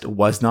realized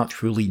was not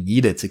truly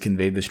needed to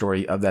convey the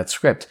story of that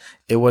script.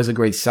 It was a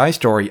great side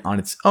story on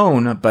its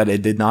own, but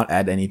it did not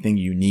add anything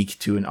unique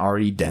to an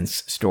already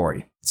dense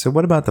story. So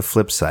what about the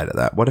flip side of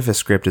that? What if a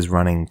script is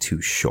running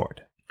too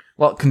short?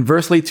 Well,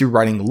 conversely to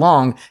writing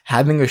long,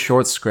 having a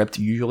short script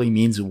usually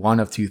means one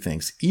of two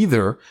things.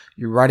 Either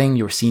you're writing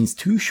your scenes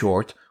too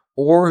short,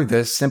 or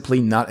there's simply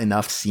not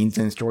enough scenes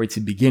in the story to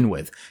begin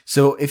with.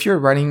 So if you're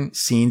writing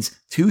scenes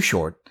too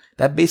short,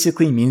 that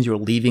basically means you're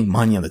leaving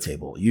money on the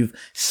table. You've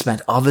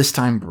spent all this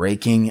time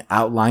breaking,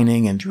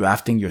 outlining, and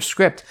drafting your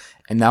script,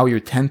 and now you're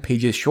 10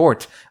 pages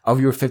short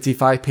of your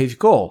 55-page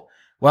goal.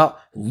 Well,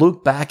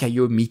 look back at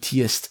your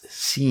meatiest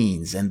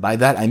scenes, and by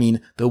that I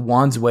mean the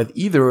ones with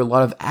either a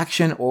lot of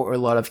action or a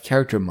lot of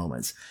character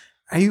moments.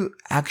 Are you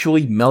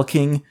actually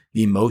milking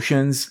the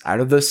emotions out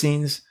of those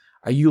scenes?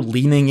 Are you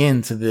leaning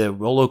into the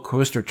roller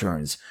coaster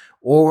turns?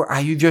 Or are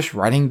you just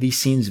writing these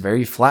scenes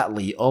very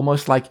flatly,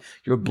 almost like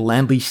you're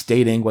blandly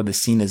stating what the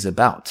scene is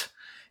about?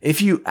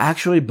 If you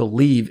actually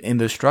believe in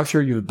the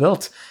structure you've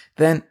built,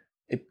 then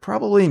it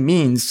probably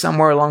means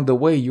somewhere along the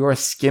way you are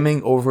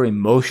skimming over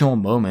emotional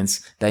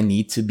moments that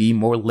need to be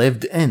more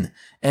lived in.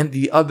 And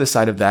the other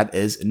side of that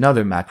is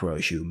another macro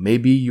issue.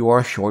 Maybe you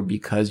are short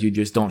because you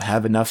just don't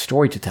have enough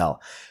story to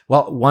tell.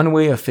 Well, one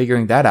way of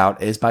figuring that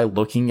out is by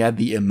looking at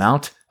the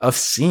amount of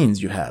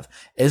scenes you have.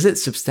 Is it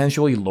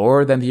substantially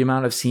lower than the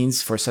amount of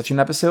scenes for such an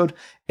episode?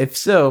 If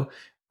so,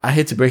 I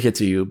hate to break it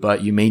to you,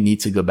 but you may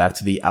need to go back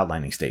to the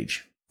outlining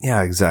stage.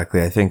 Yeah,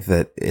 exactly. I think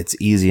that it's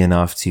easy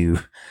enough to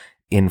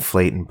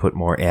inflate and put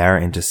more air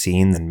into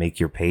scenes and make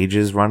your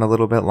pages run a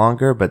little bit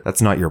longer, but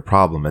that's not your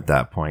problem at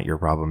that point. Your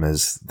problem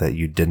is that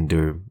you didn't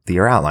do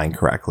your outline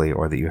correctly,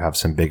 or that you have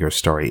some bigger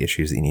story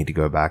issues that you need to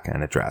go back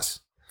and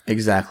address.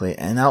 Exactly.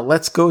 And now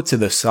let's go to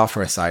the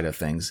software side of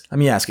things. Let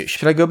me ask you,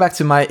 should I go back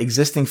to my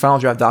existing Final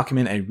Draft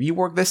document and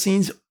rework the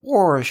scenes,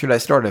 or should I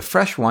start a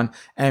fresh one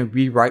and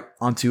rewrite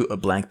onto a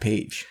blank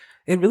page?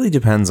 It really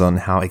depends on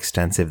how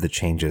extensive the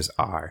changes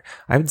are.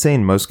 I would say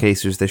in most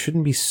cases, there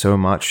shouldn't be so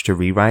much to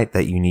rewrite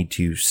that you need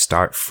to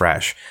start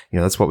fresh.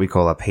 That's what we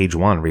call a page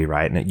one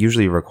rewrite, and it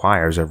usually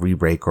requires a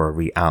rebreak or a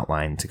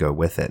re-outline to go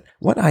with it.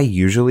 What I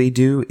usually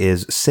do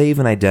is save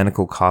an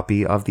identical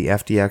copy of the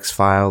FDX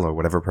file or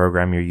whatever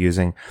program you're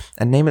using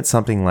and name it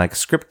something like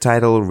script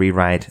title,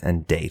 rewrite,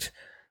 and date.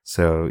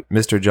 So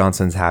Mr.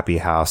 Johnson's Happy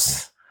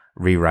House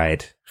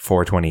rewrite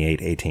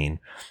 4/28/18.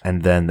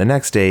 And then the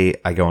next day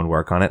I go and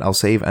work on it, I'll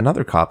save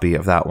another copy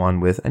of that one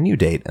with a new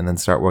date and then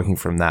start working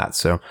from that.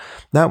 So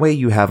that way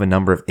you have a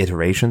number of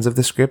iterations of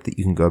the script that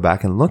you can go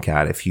back and look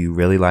at. If you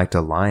really liked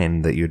a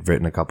line that you'd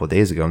written a couple of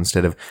days ago,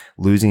 instead of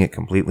losing it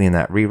completely in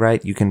that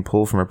rewrite, you can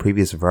pull from a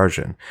previous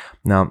version.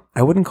 Now,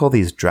 I wouldn't call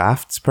these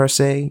drafts per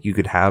se. You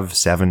could have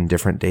 7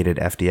 different dated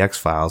FDX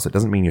files. It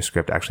doesn't mean your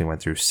script actually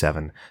went through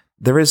 7.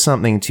 There is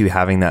something to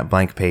having that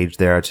blank page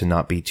there to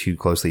not be too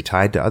closely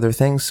tied to other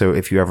things. So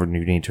if you ever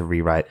need to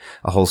rewrite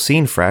a whole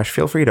scene fresh,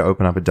 feel free to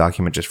open up a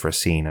document just for a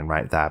scene and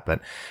write that.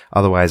 But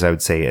otherwise, I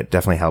would say it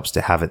definitely helps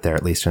to have it there,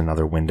 at least in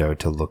another window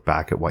to look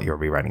back at what you're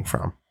rewriting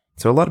from.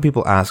 So a lot of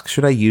people ask,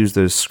 should I use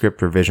those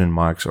script revision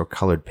marks or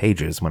colored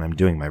pages when I'm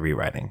doing my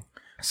rewriting?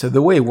 So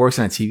the way it works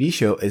on a TV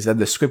show is that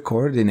the script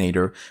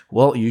coordinator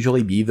will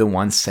usually be the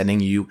one sending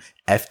you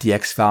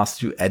FDX files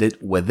to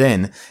edit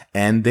within,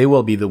 and they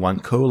will be the one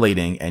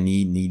collating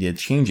any needed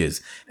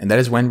changes. And that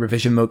is when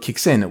revision mode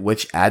kicks in,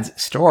 which adds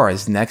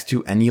stars next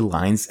to any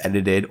lines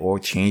edited or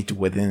changed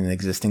within an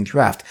existing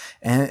draft.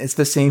 And it's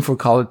the same for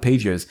colored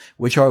pages,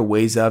 which are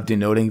ways of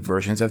denoting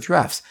versions of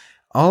drafts.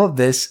 All of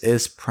this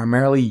is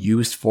primarily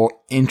used for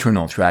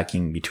internal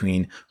tracking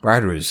between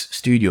writers,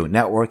 studio,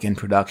 network, and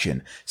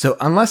production. So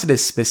unless it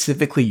is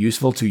specifically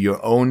useful to your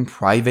own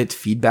private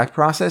feedback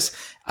process,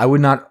 I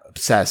would not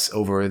obsess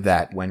over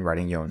that when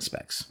writing your own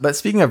specs. But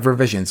speaking of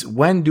revisions,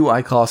 when do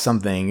I call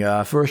something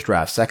first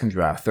draft, second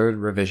draft, third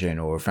revision,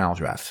 or final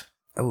draft?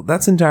 Well,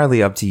 that's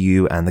entirely up to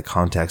you and the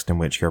context in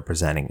which you're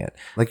presenting it.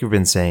 Like you've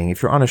been saying,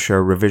 if you're on a show,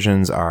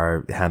 revisions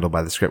are handled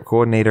by the script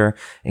coordinator,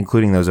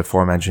 including those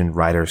aforementioned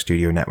writer,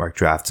 studio, network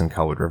drafts, and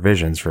colored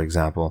revisions, for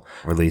example,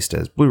 released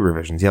as blue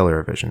revisions, yellow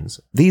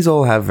revisions. These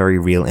all have very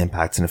real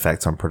impacts and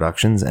effects on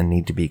productions and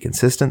need to be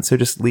consistent, so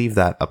just leave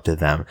that up to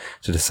them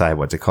to decide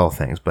what to call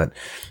things. But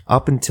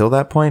up until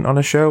that point on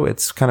a show,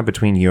 it's kind of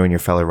between you and your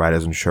fellow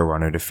writers and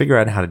showrunner to figure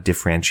out how to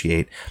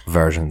differentiate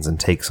versions and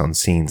takes on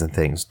scenes and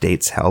things.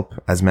 Dates help,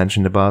 as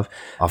mentioned above.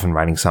 Often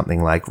writing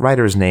something like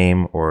writer's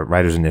name or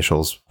writer's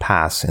initials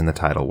pass in the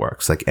title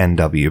works, like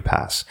NW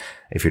pass,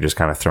 if you're just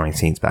kind of throwing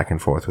scenes back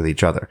and forth with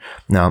each other.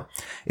 Now,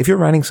 if you're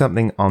writing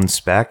something on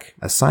spec,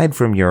 aside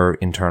from your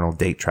internal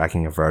date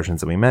tracking of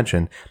versions that we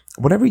mentioned,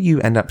 whatever you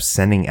end up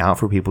sending out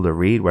for people to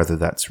read, whether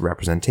that's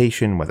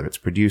representation, whether it's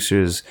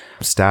producers,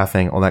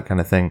 staffing, all that kind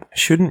of thing,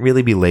 shouldn't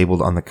really be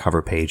labeled on the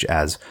cover page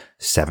as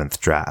 7th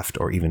draft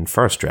or even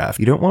first draft.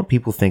 You don't want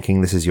people thinking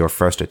this is your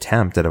first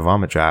attempt at a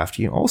vomit draft.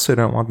 You also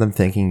don't want them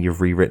thinking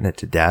you've rewritten it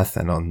to death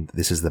and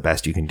this is the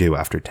best you can do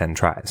after 10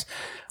 tries.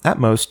 At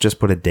most, just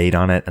put a date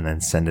on it and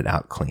then send it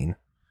out clean.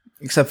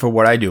 Except for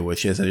what I do,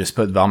 which is I just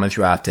put vomit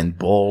draft in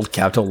bold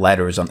capital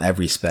letters on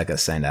every spec I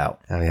send out.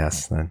 Oh,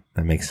 yes. That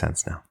makes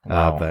sense now.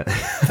 Wow. But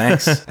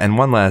Thanks. And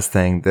one last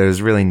thing,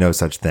 there's really no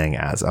such thing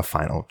as a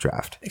final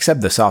draft.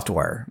 Except the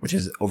software, which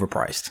is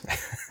overpriced.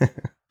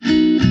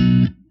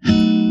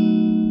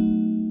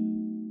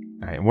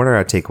 All right. What are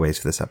our takeaways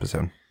for this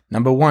episode?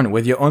 Number 1,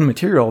 with your own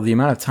material, the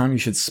amount of time you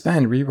should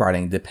spend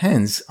rewriting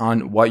depends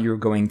on what you're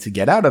going to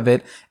get out of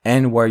it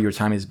and where your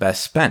time is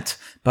best spent.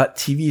 But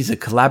TV is a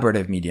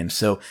collaborative medium,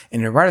 so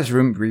in a writer's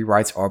room,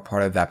 rewrites are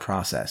part of that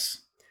process.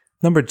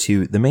 Number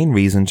 2, the main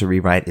reason to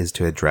rewrite is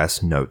to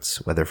address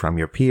notes, whether from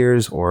your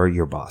peers or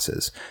your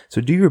bosses.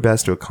 So do your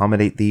best to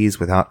accommodate these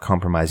without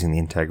compromising the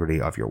integrity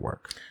of your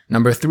work.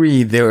 Number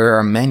 3, there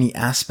are many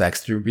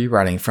aspects to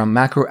rewriting, from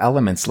macro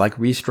elements like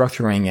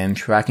restructuring and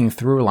tracking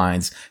through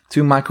lines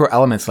to micro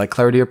elements like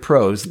clarity of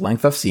prose,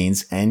 length of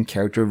scenes, and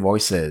character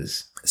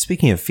voices.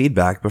 Speaking of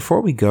feedback, before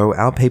we go,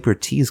 our Paper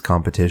Tease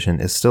competition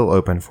is still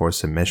open for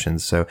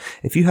submissions, so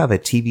if you have a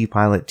TV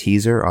pilot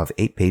teaser of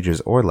 8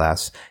 pages or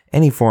less,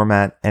 any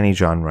format, any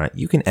genre,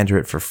 you can enter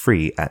it for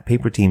free at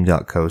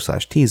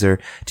paperteam.co/teaser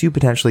to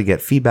potentially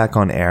get feedback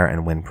on air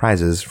and win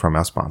prizes from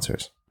our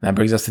sponsors. That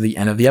brings us to the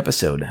end of the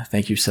episode.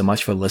 Thank you so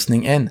much for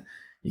listening in.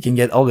 You can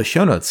get all the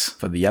show notes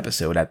for the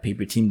episode at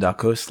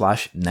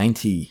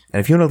paperteam.co/90.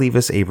 And if you want to leave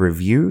us a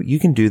review, you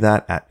can do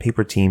that at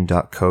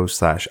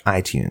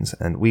paperteam.co/iTunes.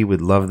 And we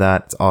would love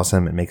that. It's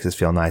awesome. It makes us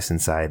feel nice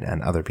inside,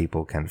 and other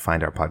people can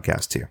find our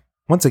podcast too.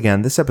 Once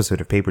again, this episode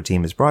of Paper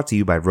Team is brought to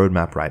you by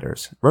Roadmap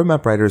Writers.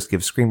 Roadmap Writers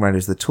give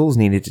screenwriters the tools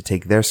needed to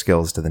take their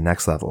skills to the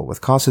next level, with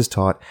courses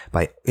taught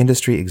by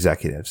industry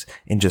executives.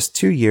 In just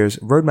 2 years,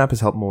 Roadmap has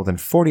helped more than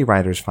 40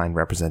 writers find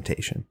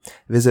representation.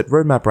 Visit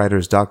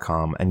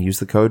roadmapwriters.com and use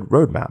the code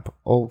ROADMAP,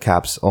 all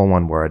caps, all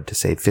one word, to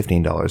save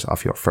 $15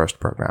 off your first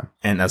program.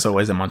 And as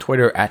always, I'm on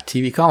Twitter at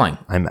TV Calling.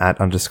 I'm at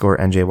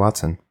 _NJ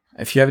Watson.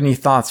 If you have any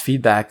thoughts,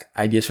 feedback,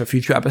 ideas for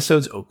future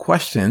episodes, or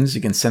questions,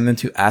 you can send them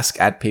to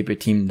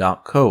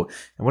ask@paperteam.co.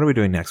 And what are we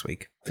doing next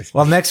week?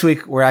 Well, next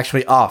week, we're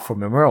actually off for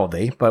Memorial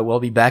Day, but we'll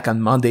be back on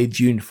Monday,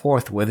 June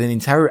 4th with an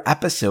entire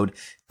episode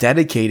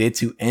dedicated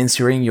to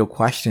answering your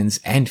questions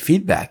and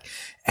feedback.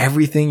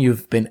 Everything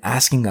you've been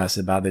asking us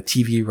about the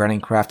TV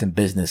writing craft and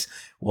business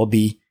will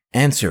be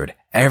answered.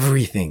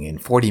 Everything in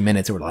 40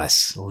 minutes or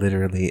less.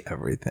 Literally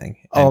everything.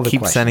 All and the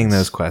keep questions. sending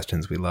those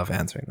questions. We love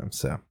answering them.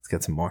 So let's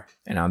get some more.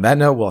 And on that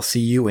note, we'll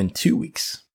see you in 2 weeks.